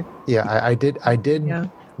each other. Yeah, I did. Yeah.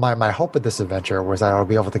 My hope with this adventure was I would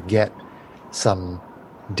be able to get some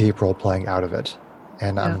deep role playing out of it,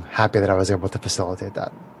 and I'm happy that I was able to facilitate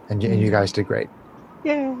that. And you guys did great.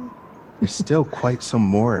 Yeah. There's still quite some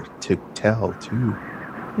more to tell too.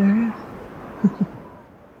 Yeah.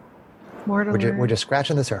 We're just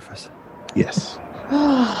scratching the surface. Yes.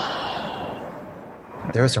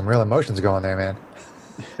 There were some real emotions going there, man.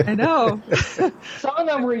 I know. Some of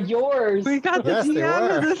them were yours. We got the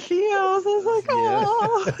DM of the feels. I was like,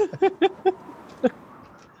 oh.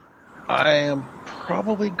 I am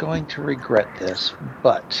probably going to regret this,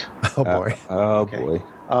 but... Oh, boy. Boy.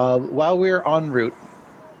 While we're en route,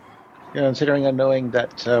 considering and knowing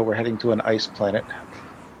that we're heading to an ice planet,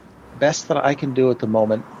 best that I can do at the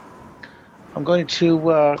moment, I'm going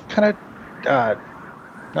to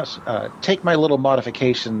take my little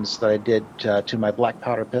modifications that I did to my black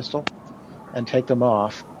powder pistol and take them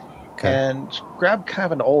off, and grab kind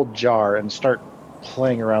of an old jar and start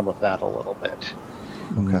playing around with that a little bit.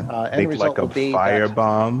 Okay. Make like a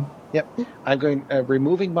firebomb. Yep. I'm going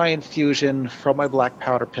removing my infusion from my black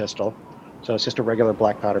powder pistol, so it's just a regular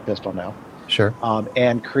black powder pistol now. Sure.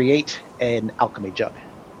 And create an alchemy jug.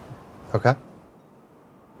 Okay.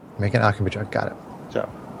 Make an alchemy jug. Got it. So.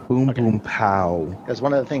 Boom, boom, pow. Because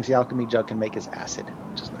one of the things the alchemy jug can make is acid,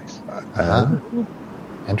 which is nice.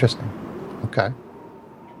 Interesting. Okay.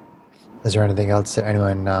 Is there anything else that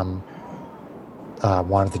anyone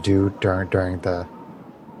wanted to do during the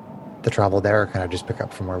travel there, or can I just pick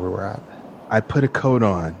up from where we were at? I put a coat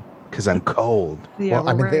on because I'm cold. Yeah, well,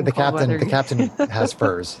 I mean, the captain has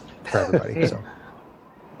furs for everybody. So.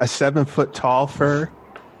 A 7-foot tall fur.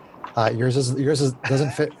 Yours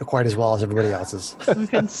doesn't fit quite as well as everybody else's. We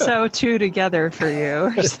can sew two together for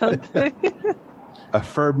you or something. A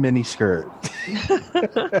fur mini skirt.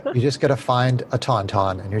 You just got to find a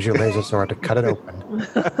tauntaun and use your laser sword to cut it open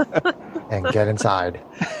and get inside.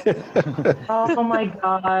 Oh my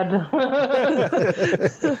god.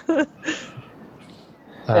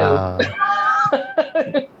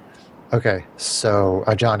 Okay, so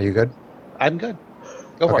John, are you good? I'm good.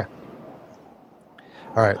 Go for it.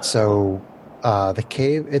 All right, so the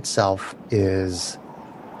cave itself is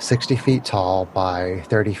 60 feet tall by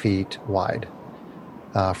 30 feet wide.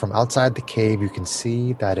 From outside the cave, you can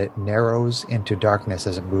see that it narrows into darkness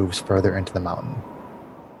as it moves further into the mountain.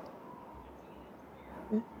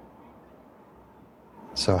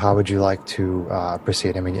 So, how would you like to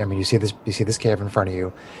proceed? I mean, you see this cave in front of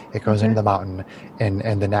you. It goes into the mountain,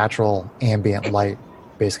 and the natural ambient light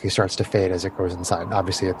basically starts to fade as it goes inside.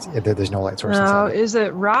 Obviously, there's no light source inside. Is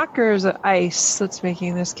it rock or is it ice that's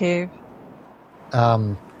making this cave?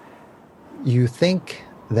 You think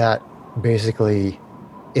that basically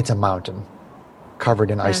it's a mountain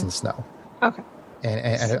covered in ice and snow. Okay.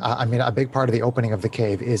 And I mean, a big part of the opening of the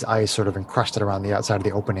cave is ice sort of encrusted around the outside of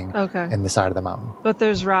the opening in the side of the mountain. But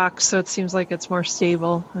there's rocks, so it seems like it's more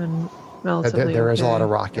stable and relatively There is a lot of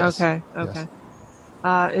rock, yes. Okay. Yes.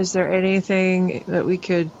 Is there anything that we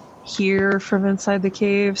could hear from inside the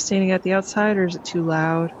cave standing at the outside, or is it too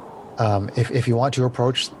loud? If you want to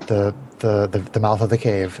approach the mouth of the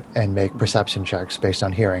cave and make perception checks based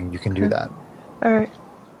on hearing, you can do that. All right.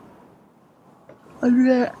 I'll do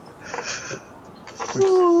that.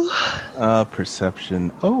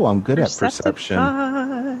 Perception. Oh, I'm good at perception.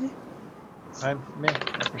 I'm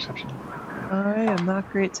perception. I am not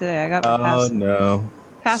great today. I got my passive. Oh, no.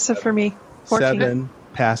 Passive for me. 14. 7.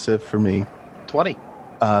 Passive for me. 20.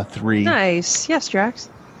 3. Nice. Yes, Drax.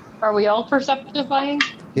 Are we all perceptifying?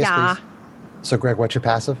 Yes, yeah. please. So, Greg, what's your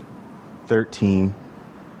passive? 13.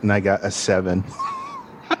 And I got a 7.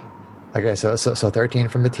 Okay, so 13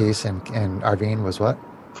 from Matisse, and Arvine was what?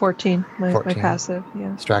 14. My 14. My passive,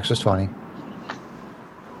 yeah. Strax was 20.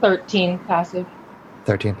 13 passive.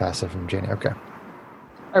 13 passive from Janie, okay.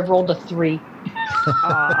 I rolled a 3.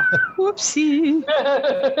 Whoopsie.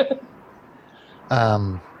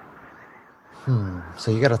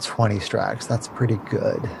 So you got a 20, Strax. That's pretty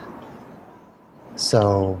good.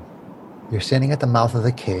 So you're standing at the mouth of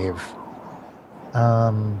the cave.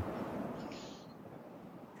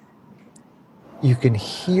 You can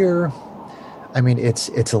hear. I mean, it's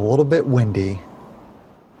a little bit windy.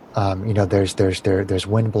 There's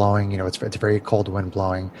wind blowing. It's a very cold wind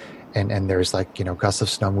blowing, and there's gusts of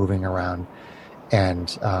snow moving around,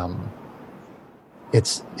 and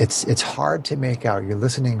it's hard to make out. You're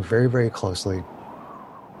listening very, very closely,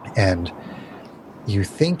 and you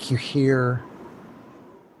think you hear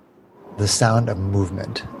the sound of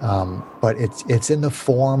movement, but it's in the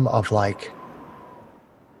form of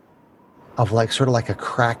sort of like a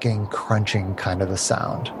cracking, crunching kind of a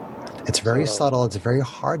sound. It's very subtle. It's very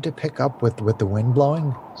hard to pick up with the wind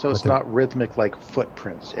blowing. So it's not rhythmic like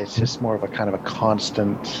footprints. It's just more of a kind of a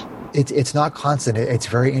constant. It's not constant. It's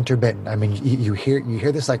very intermittent. I mean, you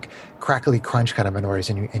hear this like crackly crunch kind of a noise,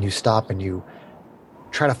 and you stop and you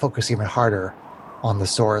try to focus even harder on the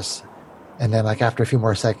source, and then after a few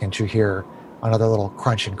more seconds, you hear another little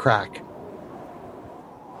crunch and crack,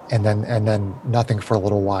 and then nothing for a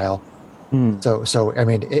little while. So I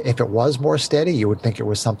mean, if it was more steady, you would think it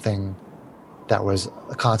was something that was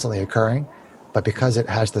constantly occurring, but because it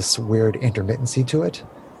has this weird intermittency to it,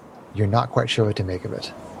 you're not quite sure what to make of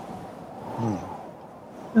it.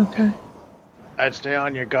 Okay. I'd stay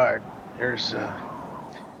on your guard. There's, I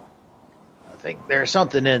think there's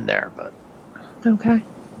something in there, but okay,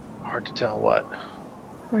 hard to tell what.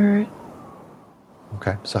 All right.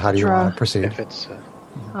 Okay, so how do you want to proceed? If it's...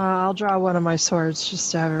 I'll draw one of my swords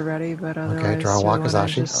just to have it ready, but otherwise... Okay, draw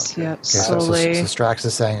Wakizashi. Just, okay. Slowly... So Strax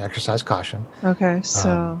is saying exercise caution. Okay,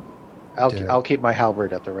 so... I'll keep my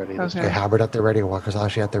halberd at the ready. Okay, halberd at the ready,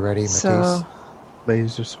 Wakizashi at the ready, Matisse. So...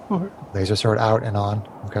 Laser sword. Laser sword out and on.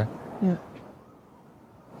 Okay. Yeah.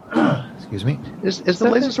 Excuse me. Is the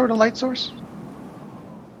laser sword a light source?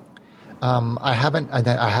 I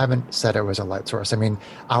haven't said it was a light source. I mean,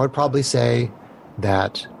 I would probably say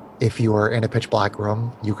that if you were in a pitch black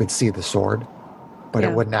room, you could see the sword, but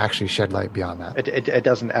it wouldn't actually shed light beyond that. It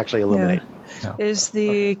doesn't actually illuminate. No. Is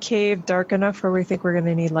the cave dark enough where we think we're going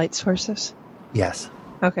to need light sources? Yes.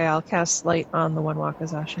 Okay, I'll cast light on the one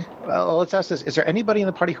Wakizashi. Well, let's ask this. Is there anybody in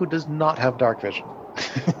the party who does not have dark vision?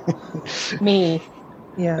 Me.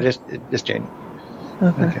 Yeah. Just Jane.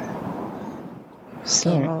 Okay.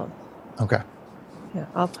 So... Okay. Yeah,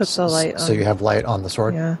 I'll put the light on. So you have light on the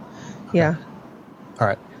sword? Yeah. Okay. Yeah. All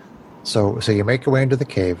right. So you make your way into the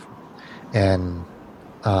cave, and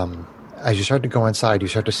as you start to go inside, you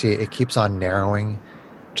start to see it keeps on narrowing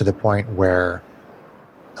to the point where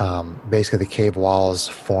basically the cave walls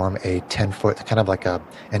form a 10-foot, kind of like an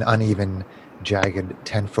uneven, jagged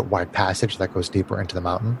 10-foot wide passage that goes deeper into the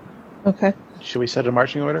mountain. Okay. Should we set a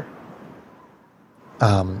marching order?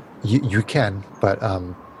 You can, but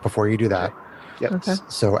before you do that, yep. Okay.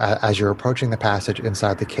 So as you're approaching the passage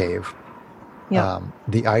inside the cave,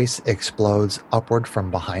 the ice explodes upward from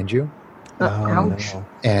behind you. Ouch. No.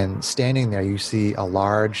 And standing there, you see a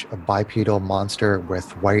large bipedal monster with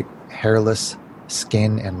white, hairless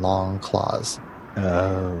skin and long claws.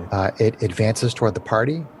 It advances toward the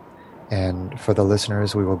party, and for the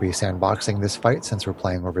listeners, we will be sandboxing this fight since we're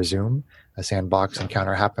playing over Zoom. A sandbox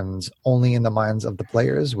encounter happens only in the minds of the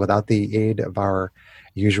players without the aid of our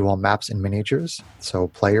usual maps and miniatures. So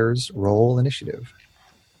players roll initiative.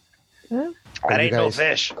 Yeah. That ain't no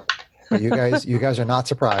fish. You guys are not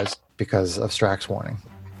surprised because of Strax's warning.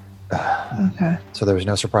 Okay. So there was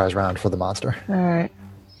no surprise round for the monster. All right.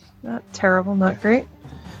 Not terrible, not great.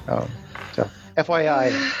 So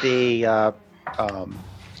FYI, the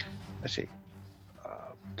let's see,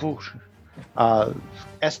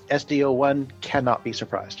 SDO1 cannot be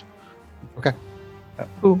surprised. Okay.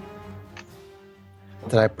 Ooh.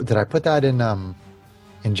 Did I put that in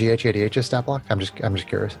GH88's stat block? I'm just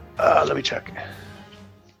curious. Let me check.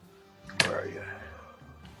 Where are you?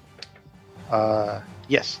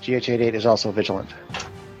 Yes, GH88 is also vigilant.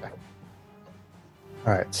 Okay.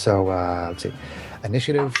 All right, so let's see.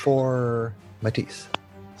 Initiative for Matisse.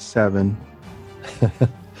 7.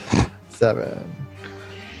 7.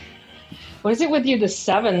 What is it with you, the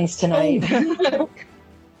sevens tonight?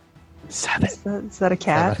 7. Is that a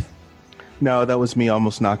cat? 7. No, that was me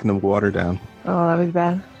almost knocking the water down. Oh, that would be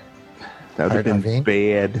bad. That would have been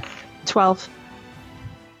bad. 12.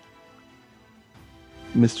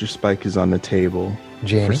 Mr. Spike is on the table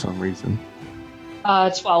Jamie? for some reason.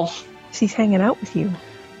 12. He's hanging out with you.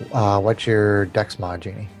 What's your dex mod,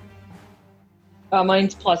 Jeannie?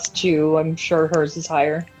 Mine's +2. I'm sure hers is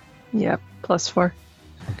higher. Yep, +4.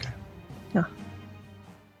 Okay. Yeah.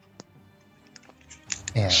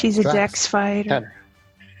 And She's a Strax. dex fighter.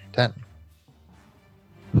 10.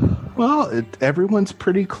 Well, everyone's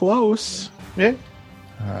pretty close. Yeah.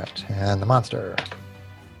 All right, and the monster.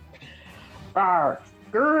 Arr.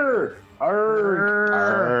 Grr.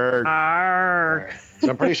 Arr. Arr. So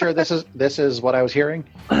I'm pretty sure this is what I was hearing.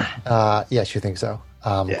 Yes, you think so.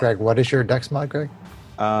 Yeah. Greg, what is your dex mod, Greg?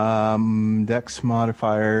 Dex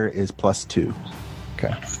modifier is +2.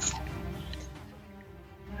 Okay.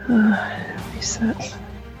 Reset.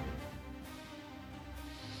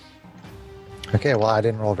 Okay, well, I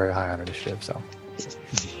didn't roll very high on initiative, so.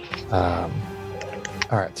 All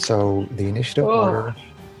right, so the initiative order.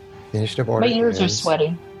 The initiative order. My ears are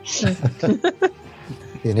sweating.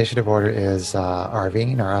 The initiative order is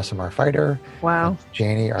Arvine, our Aasimar fighter. Wow.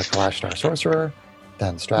 Janie, our Kalashtar sorcerer.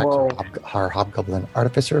 Then Strax, our Hobgoblin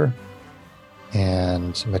artificer.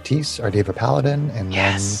 And Matisse, our Diva paladin. And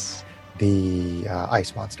then the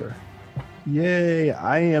ice monster. Yay,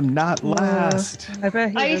 I am not last. I bet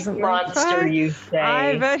he Ice doesn't monster, like fire. you say.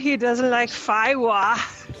 I bet he doesn't like Fiwa.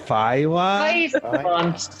 Fiwa? Ice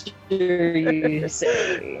monster, you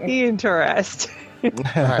say. Interesting.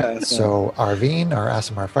 All right, so Arvine, our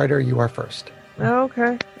Aasimar fighter, you are first.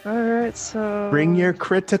 Okay. All right. So Bring your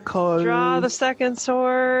critical. draw the second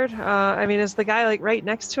sword. I mean, is the guy like right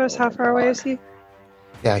next to us? How far away is he?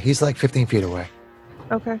 Yeah, he's like 15 feet away.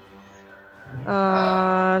 Okay.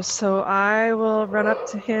 So I will run up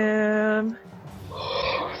to him.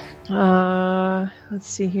 Let's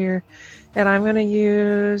see here. And I'm going to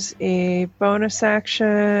use a bonus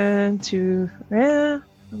action to... what am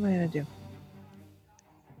I going to do?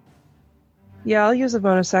 Yeah, I'll use a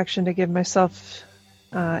bonus action to give myself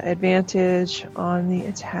advantage on the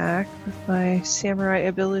attack with my samurai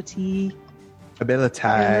ability. And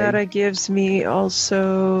that gives me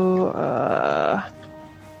also...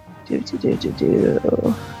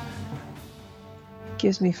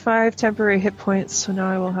 Gives me 5 temporary hit points, so now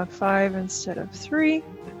I will have 5 instead of 3.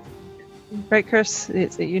 Right, Chris?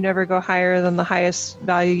 You never go higher than the highest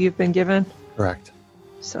value you've been given? Correct.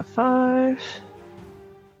 So 5.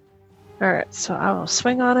 Alright, so I will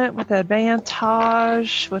swing on it with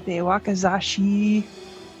advantage with the Wakizashi.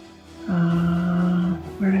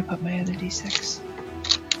 Where did I put my other d6?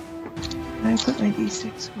 I put my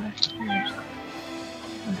d6 where?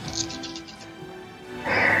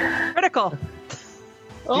 Critical!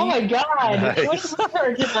 Oh my god! Nice. What is with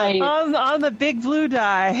her tonight? On the big blue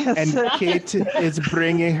die. And Kate is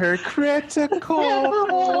bringing her critical.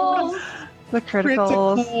 The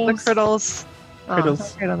criticals. The crittles. Right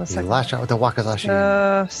on the second. Lash out with the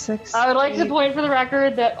Wakizashi. 6. I would like to point for the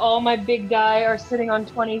record that all my big die are sitting on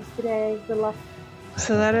 20s today. Good luck.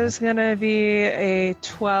 So that is going to be a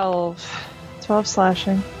 12. 12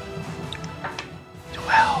 slashing.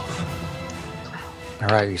 12. All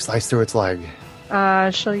right, you slice through its leg.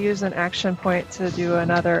 She'll use an action point to do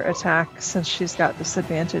another attack since she's got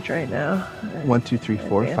disadvantage right now. 1, 2, 3,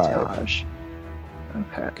 4, 5.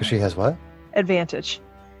 Okay. Because she has what? Advantage.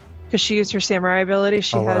 Because she used her samurai ability,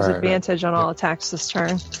 she has advantage on all attacks this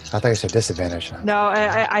turn. I thought you said disadvantage. No,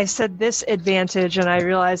 I said this advantage, and I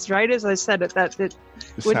realized right as I said it that it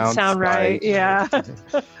wouldn't sound right. Yeah.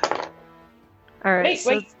 All right.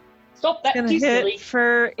 Wait. Stop that. Gonna hit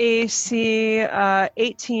for AC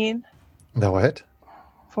 18. That will hit?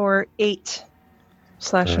 For 8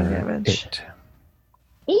 slashing damage.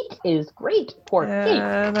 8 is great for Kate.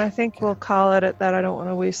 And I think we'll call it at that. I don't want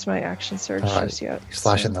to waste my action surge just yet. You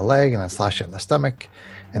slash it in the leg and then slash it in the stomach.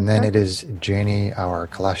 And then it is Janie, our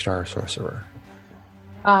Kalashtar sorcerer.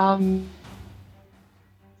 How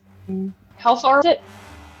far is it?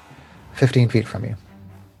 15 feet from you.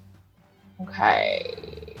 Okay.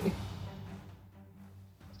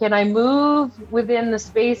 Can I move within the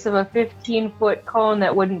space of a 15-foot cone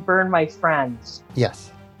that wouldn't burn my friends?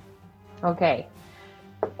 Yes. Okay.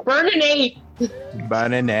 Burninate!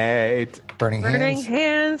 Burning hands.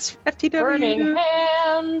 FTW. Burning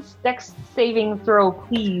hands. Dex saving throw,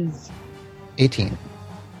 please. 18.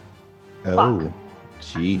 Oh,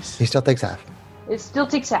 jeez. He still takes half. It still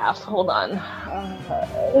takes half. Hold on.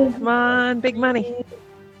 Come on, big money.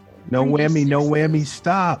 No whammy,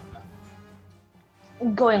 stop.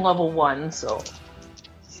 I'm going level 1, so.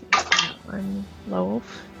 I'm low.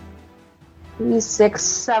 3, 6,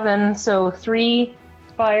 7, so 3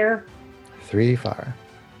 fire. 3 fire.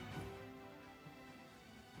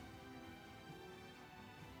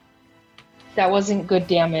 That wasn't good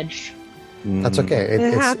damage. That's okay.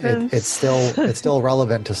 It's still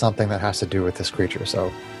relevant to something that has to do with this creature.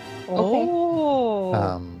 So.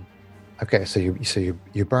 Oh. Okay. So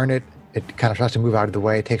you burn it. It kind of tries to move out of the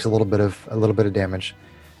way. It takes a little bit of damage,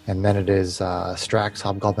 and then it is Strax,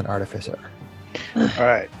 Hobgoblin Artificer. All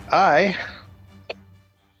right,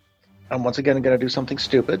 I'm once again going to do something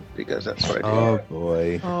stupid because that's what I do. Oh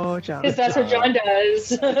boy! Oh, John! Because that's what John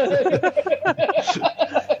does,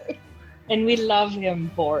 and we love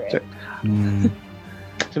him for it.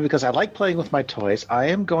 So because I like playing with my toys, I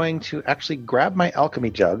am going to actually grab my alchemy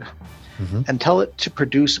jug and tell it to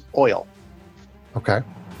produce oil. Okay.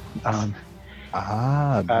 I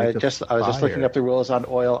was just looking up the rules on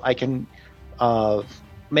oil. I can I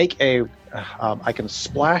can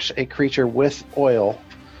splash a creature with oil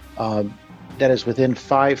that is within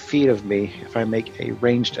 5 feet of me if I make a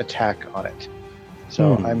ranged attack on it.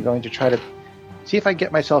 So I'm going to try to see if I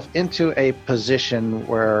get myself into a position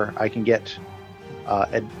where I can get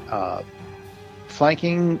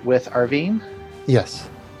flanking with Arvine. Yes.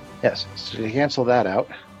 So to cancel that out.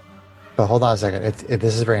 But hold on a second.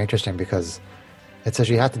 This is very interesting because it says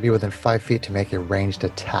you have to be within 5 feet to make a ranged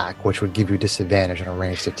attack, which would give you disadvantage on a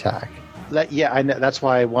ranged attack. I know. That's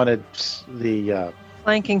why I wanted the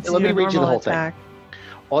flanking to let me read you the whole attack. thing.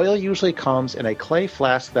 Oil usually comes in a clay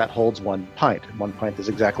flask that holds 1 pint. 1 pint is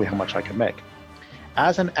exactly how much I can make.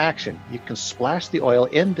 As an action, you can splash the oil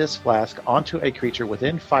in this flask onto a creature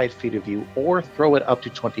within 5 feet of you or throw it up to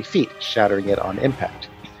 20 feet, shattering it on impact.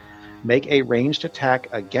 Make a ranged attack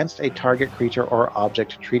against a target creature or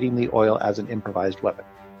object, treating the oil as an improvised weapon.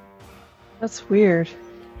 That's weird.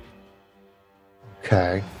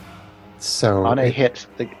 Okay. So on a hit,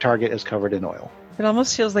 the target is covered in oil. It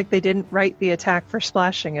almost feels like they didn't write the attack for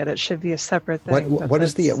splashing it. It should be a separate thing. What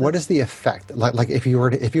is the effect? Like if you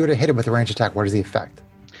were to hit it with a ranged attack, what is the effect?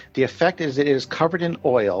 The effect is it is covered in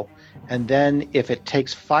oil, and then if it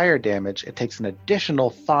takes fire damage, it takes an additional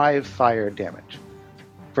 5 fire damage.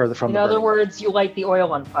 Further from. In other words, you light the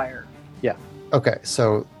oil on fire. Yeah. Okay,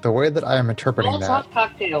 so the way that I am interpreting that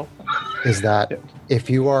cocktail. is that if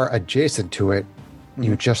you are adjacent to it,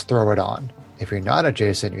 you just throw it on. If you're not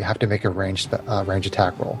adjacent, you have to make a ranged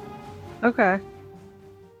attack roll. Okay.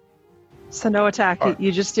 So no attack.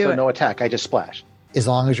 You just do it. So no attack. I just splash. As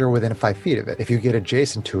long as you're within 5 feet of it. If you get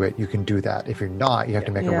adjacent to it, you can do that. If you're not, you have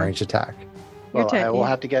to make a ranged attack. Well, I will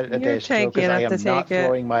have to get a dash because I am not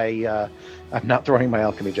throwing my. I'm not throwing my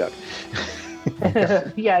alchemy jug.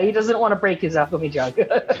 Yeah, he doesn't want to break his alchemy jug.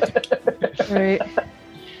 Right.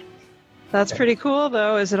 That's pretty cool,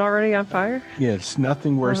 though. Is it already on fire? Yeah, it's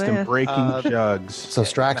nothing worse than breaking jugs. So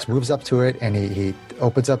Strax moves up to it, and he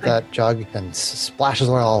opens up that jug and splashes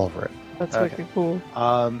oil all over it. That's wicked cool.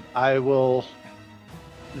 I will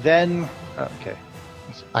then... Okay.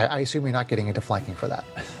 I assume you're not getting into flanking for that.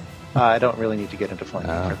 I don't really need to get into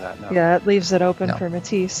flanking for that, no. Yeah, it leaves it open for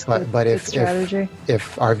Matisse. But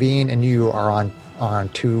if Arvine and you are on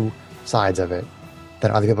two sides of it,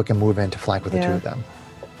 then other people can move in to flank with the two of them.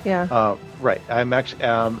 Yeah. Right. I'm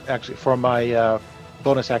actually for my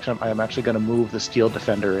bonus action, I am actually going to move the steel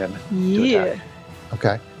defender in. Yeah. To attack.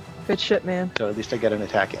 Okay. Good shit, man. So at least I get an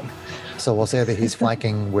attack in. So we'll say that he's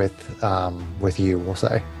flanking with you. We'll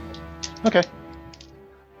say. Okay.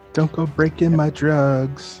 Don't go breaking my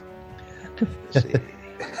drugs.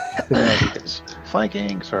 Let's see.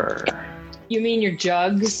 Flanking, sir. You mean your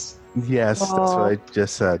jugs? Yes, that's what I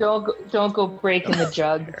just said. Don't go breaking the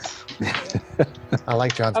jugs. I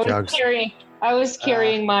like John's jugs. I was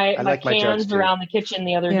carrying my cans my around the kitchen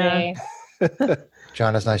the other day.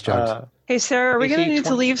 John has nice jugs. Hey, Sarah, are we going to need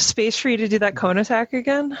to leave space for you to do that cone attack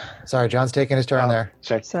again? Sorry, John's taking his turn there.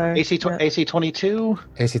 Sorry. AC 22.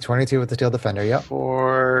 AC 22 with the steel defender. Yep.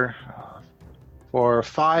 For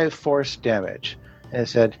 5 force damage. And it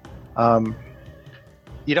said,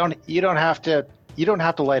 you don't have to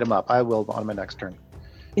light him up. I will on my next turn.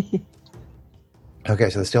 Okay,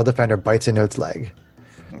 so the steel defender bites into its leg.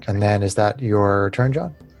 Okay. And then is that your turn,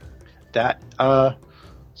 John?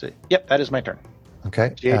 Yep, that is my turn. Okay.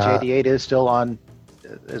 GH88 is still on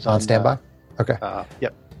standby? Okay.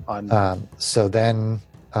 Yep. So then,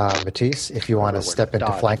 Matisse, if you want to step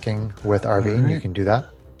into flanking with Arvine, you can do that.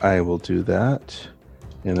 I will do that.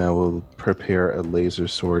 And I will prepare a laser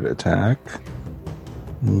sword attack.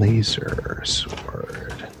 Laser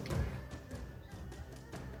sword.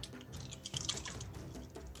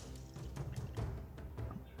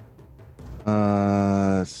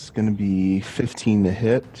 It's going to be 15 to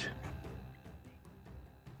hit.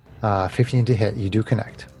 15 to hit. You do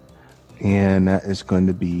connect. And that is going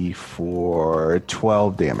to be for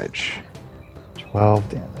 12 damage. 12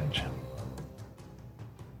 damage.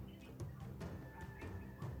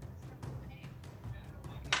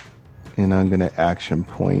 And I'm going to action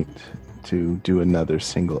point to do another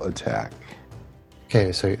single attack.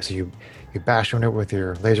 Okay, so you bash on it with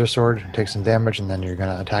your laser sword, take some damage, and then you're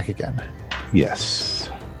going to attack again.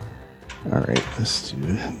 Yes. All right, let's do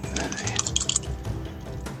it.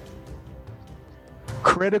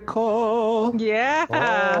 Critical. Yeah.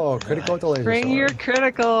 Oh, critical with the laser Bring sword. your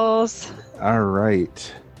criticals. All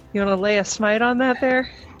right. You want to lay a smite on that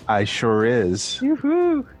there? I sure is.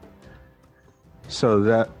 Yoo-hoo. So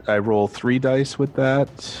that I roll 3 dice with that.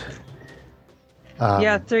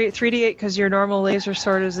 Yeah, 3d8 because your normal laser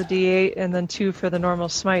sword is a d8, and then 2 for the normal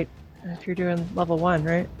smite. If you're doing level 1,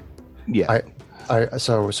 right? Yeah.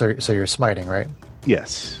 So you're smiting, right?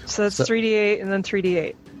 Yes. So that's 3d8 and then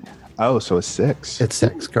 3d8. Oh, so it's 6. It's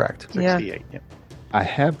 6, correct. 68. Yep. I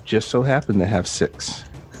have just so happened to have 6.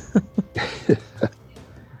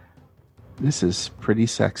 This is pretty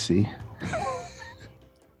sexy.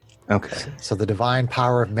 Okay. So the divine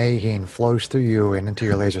power of Mayheen flows through you and into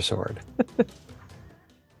your laser sword.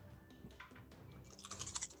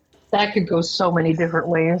 That could go so many different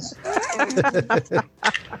ways.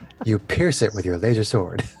 You pierce it with your laser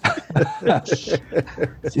sword.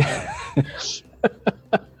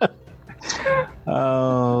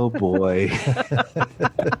 Oh boy.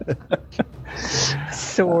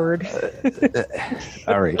 Sword.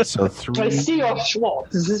 All right, so 3. My steel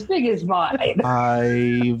Schwartz is as big as mine.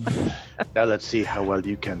 5. Now let's see how well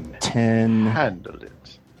you can 10. handle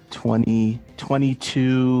it. 20.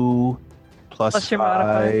 22. Plus your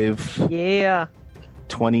modifier. 5. Yeah.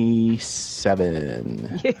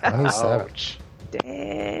 27. Yeah. 27. Ouch.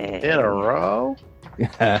 Dang. In a row?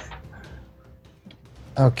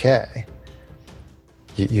 Okay.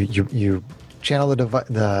 You channel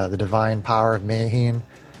the divine power of Mayheen,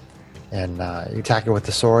 and you attack it with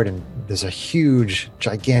the sword, and there's a huge,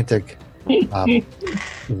 gigantic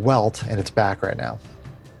welt in its back right now.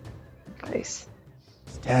 Nice.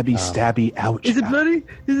 Stabby, ouch. Is it bloody?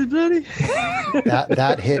 Is it bloody?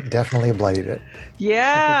 that hit definitely bloodied it.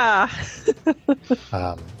 Yeah.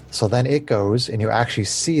 So then it goes, and you actually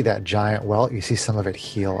see that giant welt. You see some of it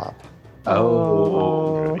heal up.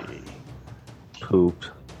 Oh. Poop.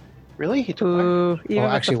 Really? He took Ooh, even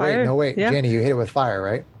with actually, the fire? wait. Yeah. Jenny, you hit it with fire,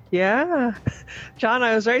 right? Yeah. John,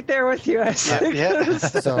 I was right there with you. Yeah.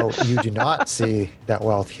 So you do not see that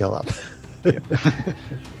welt heal up.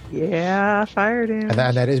 Yeah, fire damage.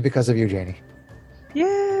 And that is because of you, Janie.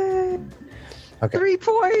 Yay! Okay. 3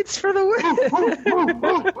 points for the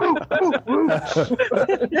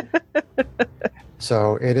win.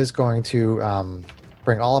 So it is going to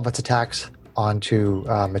bring all of its attacks onto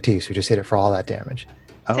Matisse, who just hit it for all that damage.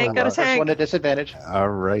 Tank got a First tank. one at disadvantage. All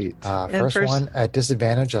right. First one at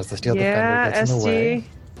disadvantage as the steel defender gets in the way.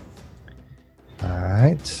 All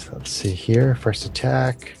right. Let's see here. First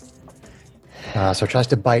attack. So it tries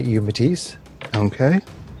to bite you, Matisse. Okay.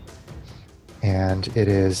 And it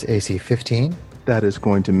is AC 15. That is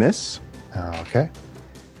going to miss. Okay.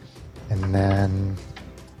 And then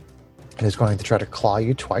it is going to try to claw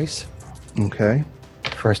you twice. Okay.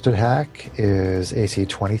 First attack is AC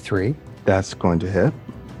 23. That's going to hit.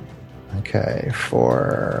 Okay,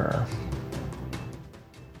 for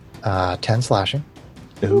 10 slashing.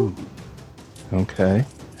 Ooh. Okay.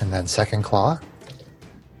 And then second claw,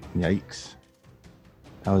 Yikes.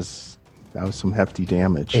 That was some hefty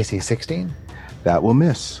damage. AC 16. That will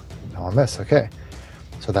miss. No, I miss. Okay.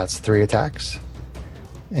 So that's 3 attacks.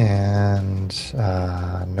 And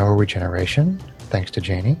no regeneration, thanks to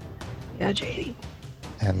Janie. Yeah, JD.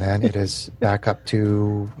 And then it is back up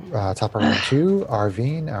to top of round 2,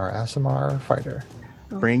 Arvine, our Asimar fighter.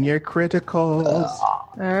 Bring your criticals.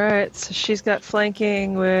 All right, so she's got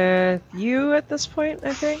flanking with you at this point,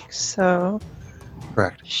 I think. So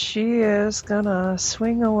Correct. she is gonna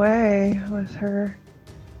swing away with her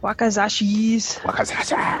wakazashis.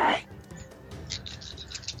 Wakazashi.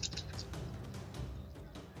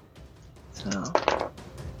 So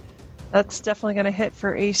that's definitely gonna hit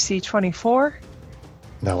for AC 24.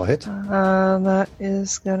 That will hit. That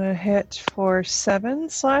is gonna hit for 7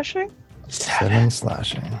 slashing. 7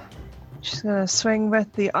 slashing. She's gonna swing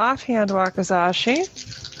with the offhand wakizashi.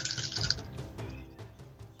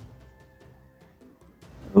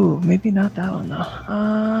 Ooh, maybe not that one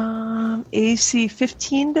though. AC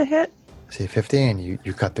 15 to hit. AC 15,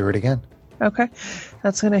 you cut through it again. Okay,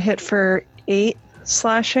 that's gonna hit for 8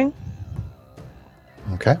 slashing.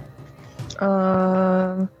 Okay.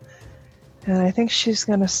 And I think she's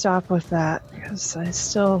gonna stop with that because I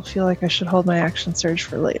still feel like I should hold my action surge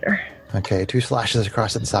for later. Okay, 2 slashes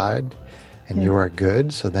across its side, and you are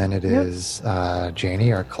good. So then it is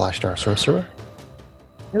Janie, our Kalashtar sorcerer.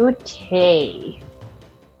 Okay.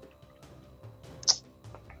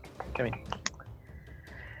 Come in.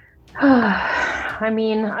 I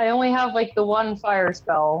mean, I only have like the one fire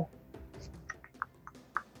spell.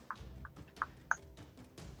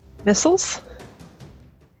 Missiles?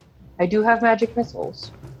 I do have magic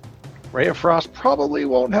missiles. Ray of Frost probably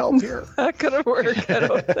won't help here. That could work. I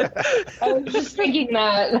don't think. I was just thinking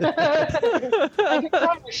that. I could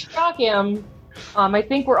probably shock him. I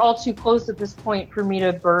think we're all too close at this point for me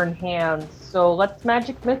to burn hands. So let's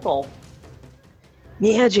magic missile.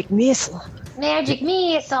 Magic missile. Magic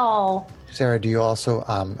missile. Sarah, do you also,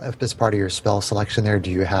 if as part of your spell selection there, do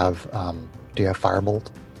you have Firebolt?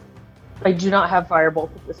 I do not have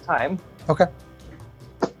firebolt at this time. Okay.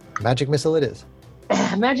 Magic missile it is.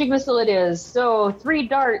 Magic missile it is. So 3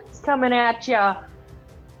 darts coming at ya.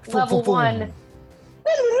 Level 1.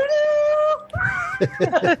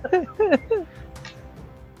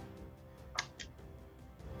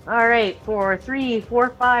 All right, for 3, 4,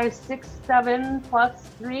 5, 6, 7 plus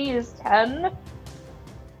 3 is 10.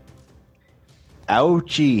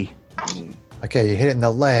 Ouchie. Okay, you hit it in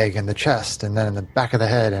the leg and the chest, and then in the back of the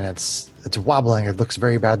head, and it's wobbling. It looks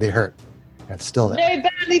very badly hurt. It's still there. Very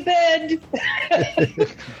badly bed.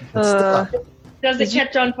 It's still up. Does it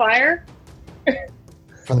catch on fire?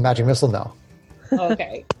 From the magic missile, no.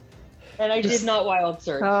 Okay. And I did not wild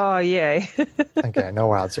surge. Oh, yay. Okay, no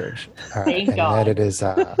wild surge. All right, Thank and God. then it is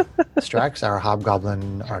Strax, our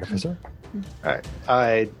hobgoblin artificer. All right.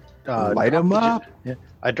 I Light 'em up.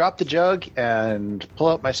 I drop the jug and pull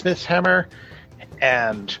out my smith's hammer,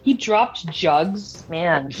 and He dropped jugs.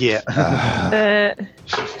 Man. yeah, Uh,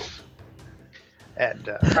 and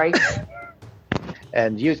Right.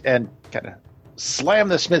 and use and kind of slam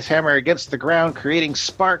the smith's hammer against the ground, creating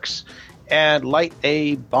sparks, and light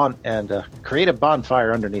a create a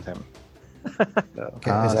bonfire underneath him.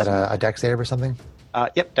 Okay, is that a dex save or something?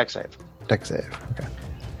 Yep, dex save. Dex save. Okay.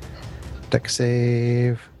 Dex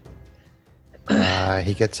save.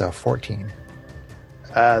 He gets a 14.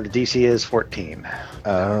 The DC is 14.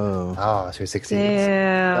 So he succeeds.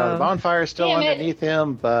 Yeah. The bonfire is still underneath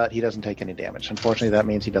him, but he doesn't take any damage. Unfortunately, that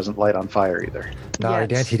means he doesn't light on fire either. No,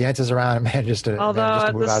 he dances around and manages to. Although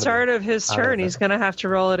at the start of his turn, he's going to have to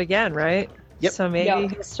roll it again, right? Yep. So maybe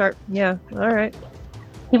he'll start. Yeah. All right.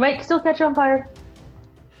 He might still catch on fire.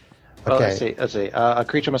 Well, Okay. let's see. A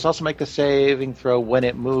creature must also make the saving throw when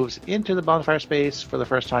it moves into the bonfire space for the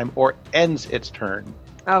first time or ends its turn.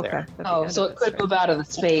 Okay. So it could move out of the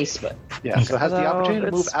space, but Yeah, so it has the opportunity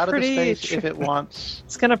to move it's out of the pretty space if it wants.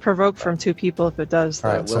 It's going to provoke from 2 people if it does.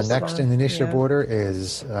 All right, so next in the initiative order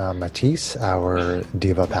is Matisse, our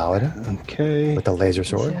Diva Paladin, Okay. with the laser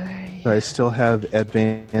sword. I still have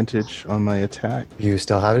advantage on my attack. You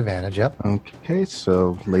still have advantage, yep. Okay,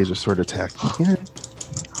 so laser sword attack again.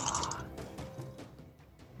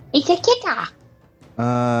 it's a kicker.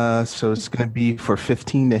 So it's going to be for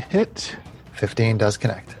 15 to hit, 15 does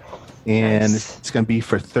connect. and Nice. it's going to be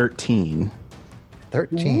for 13.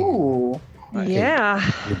 13. Ooh. Yeah.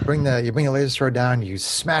 You bring the laser sword down, you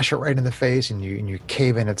smash it right in the face, and you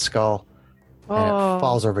cave in its skull, and it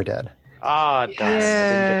falls over dead. Ah,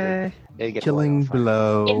 Yeah. Killing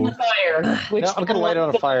blow. In the fire. Which No, I'm going to light it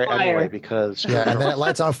on fire anyway because. Yeah, and then it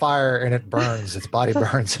lights on fire and it burns. Its body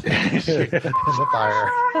burns in the fire.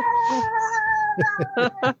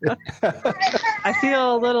 I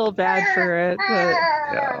feel a little bad for it, but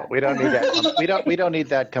No, we don't need that. We don't need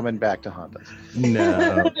that coming back to haunt us.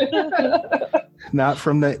 No. Not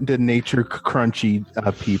from the nature crunchy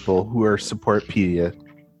people who are Supportpedia.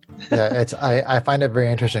 Yeah, I find it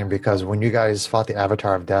very interesting because when you guys fought the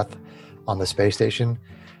Avatar of Death on the space station,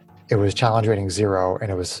 it was challenge rating 0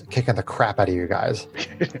 and it was kicking the crap out of you guys.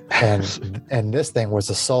 And this thing was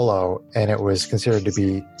a solo and it was considered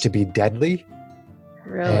to be deadly.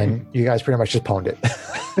 really. And you guys pretty much just pwned it.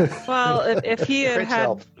 Well, if he had Crit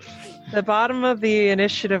self. the bottom of the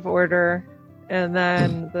initiative order and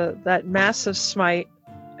then that massive smite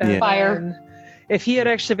and Yeah. Fire. then if he had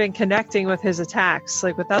actually been connecting with his attacks,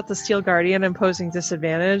 like without the Steel Guardian imposing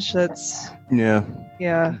disadvantage, that's Yeah.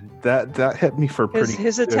 yeah. That hit me for pretty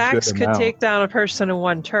His good attacks could amount. take down a person in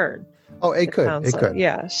 1 turn. Oh, it could. sounds It like. could.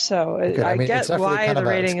 Yeah, so It could. I mean, get it's definitely why kind the of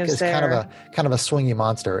rating it's is there. kind of a swingy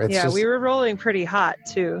monster. It's yeah, just, we were rolling pretty hot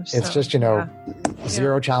too. it's so, just, yeah.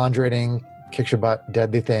 0 challenge rating, kicks your butt,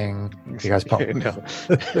 deadly thing. You guys pwned. No.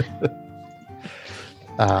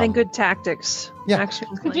 And good tactics. Yeah. Actual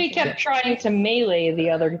Because we flanking. kept trying to melee the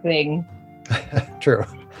other thing. True.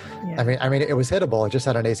 Yeah. I mean, it was hittable. It just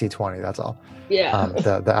had an AC 20. That's all. Yeah.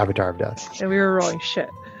 The Avatar of Death. And we were rolling shit.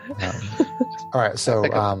 All right, so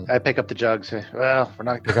I pick up the jug. Say, well, we're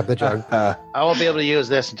not. pick up the jug. I won't be able to use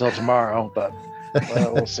this until tomorrow, but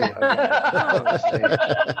we'll see. It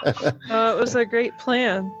was a great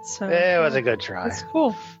plan. So It was a good try. It's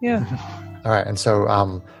cool. Yeah. All right, and so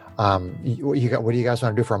what do you guys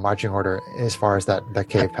want to do for a marching order as far as that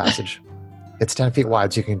cave passage? It's 10 feet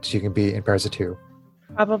wide, so you can be in pairs of 2.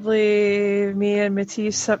 Probably me and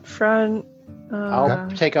Matisse up front. I'll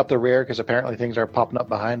take up the rear because apparently things are popping up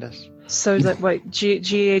behind us. So that what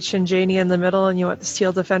GH and Janie in the middle, and you want the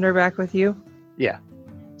Steel Defender back with you? Yeah.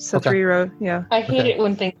 So Okay. 3 row. Yeah. I hate Okay. it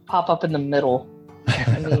when things pop up in the middle.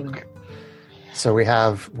 I mean, So we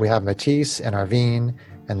have Matisse and Arvine,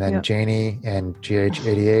 and then Yep. Janie and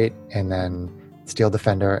GH88, and then Steel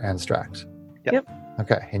Defender and Strax. Yep.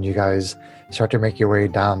 Okay, and you guys start to make your way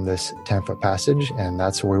down this 10-foot passage, and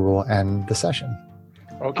that's where we will end the session.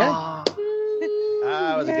 Okay.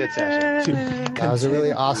 That was a good session. That was a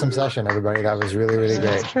really awesome session, everybody. That was really, really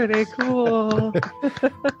great. That's pretty cool.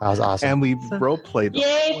 That was awesome. And we role played.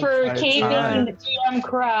 yay for entire Kate time. making the GM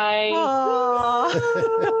cry.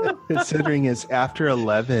 Aw. Considering it's after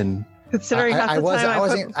 11. Considering half the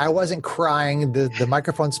time I wasn't crying. The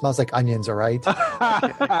microphone smells like onions, all right?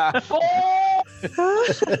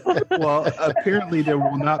 Well, apparently there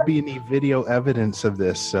will not be any video evidence of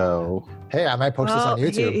this, so Hey, I might post this on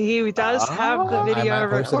YouTube. He does have the I video might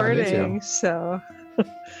post it on recording, YouTube. so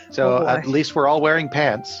So Oh, boy. at least we're all wearing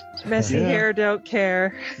pants. messy Yeah. hair don't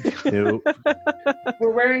care. nope. We're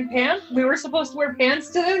wearing pants? We were supposed to wear pants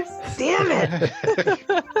to this? Damn it!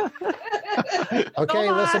 Okay,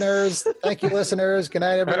 Thomas. listeners. Thank you, listeners. Good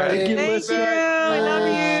night, everybody. Thank you, Thank listeners. you. I love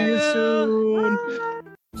you. See you soon.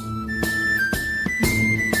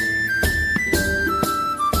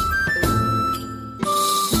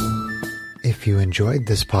 If you enjoyed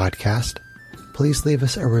this podcast, please leave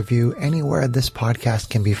us a review anywhere this podcast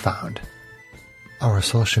can be found. Our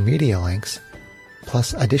social media links,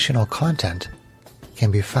 plus additional content, can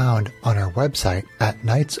be found on our website at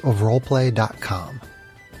knightsofroleplay.com.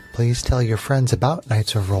 Please tell your friends about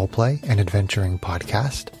Knights of Roleplay, an adventuring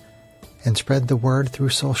podcast, and spread the word through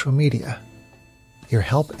social media. Your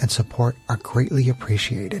help and support are greatly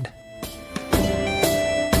appreciated.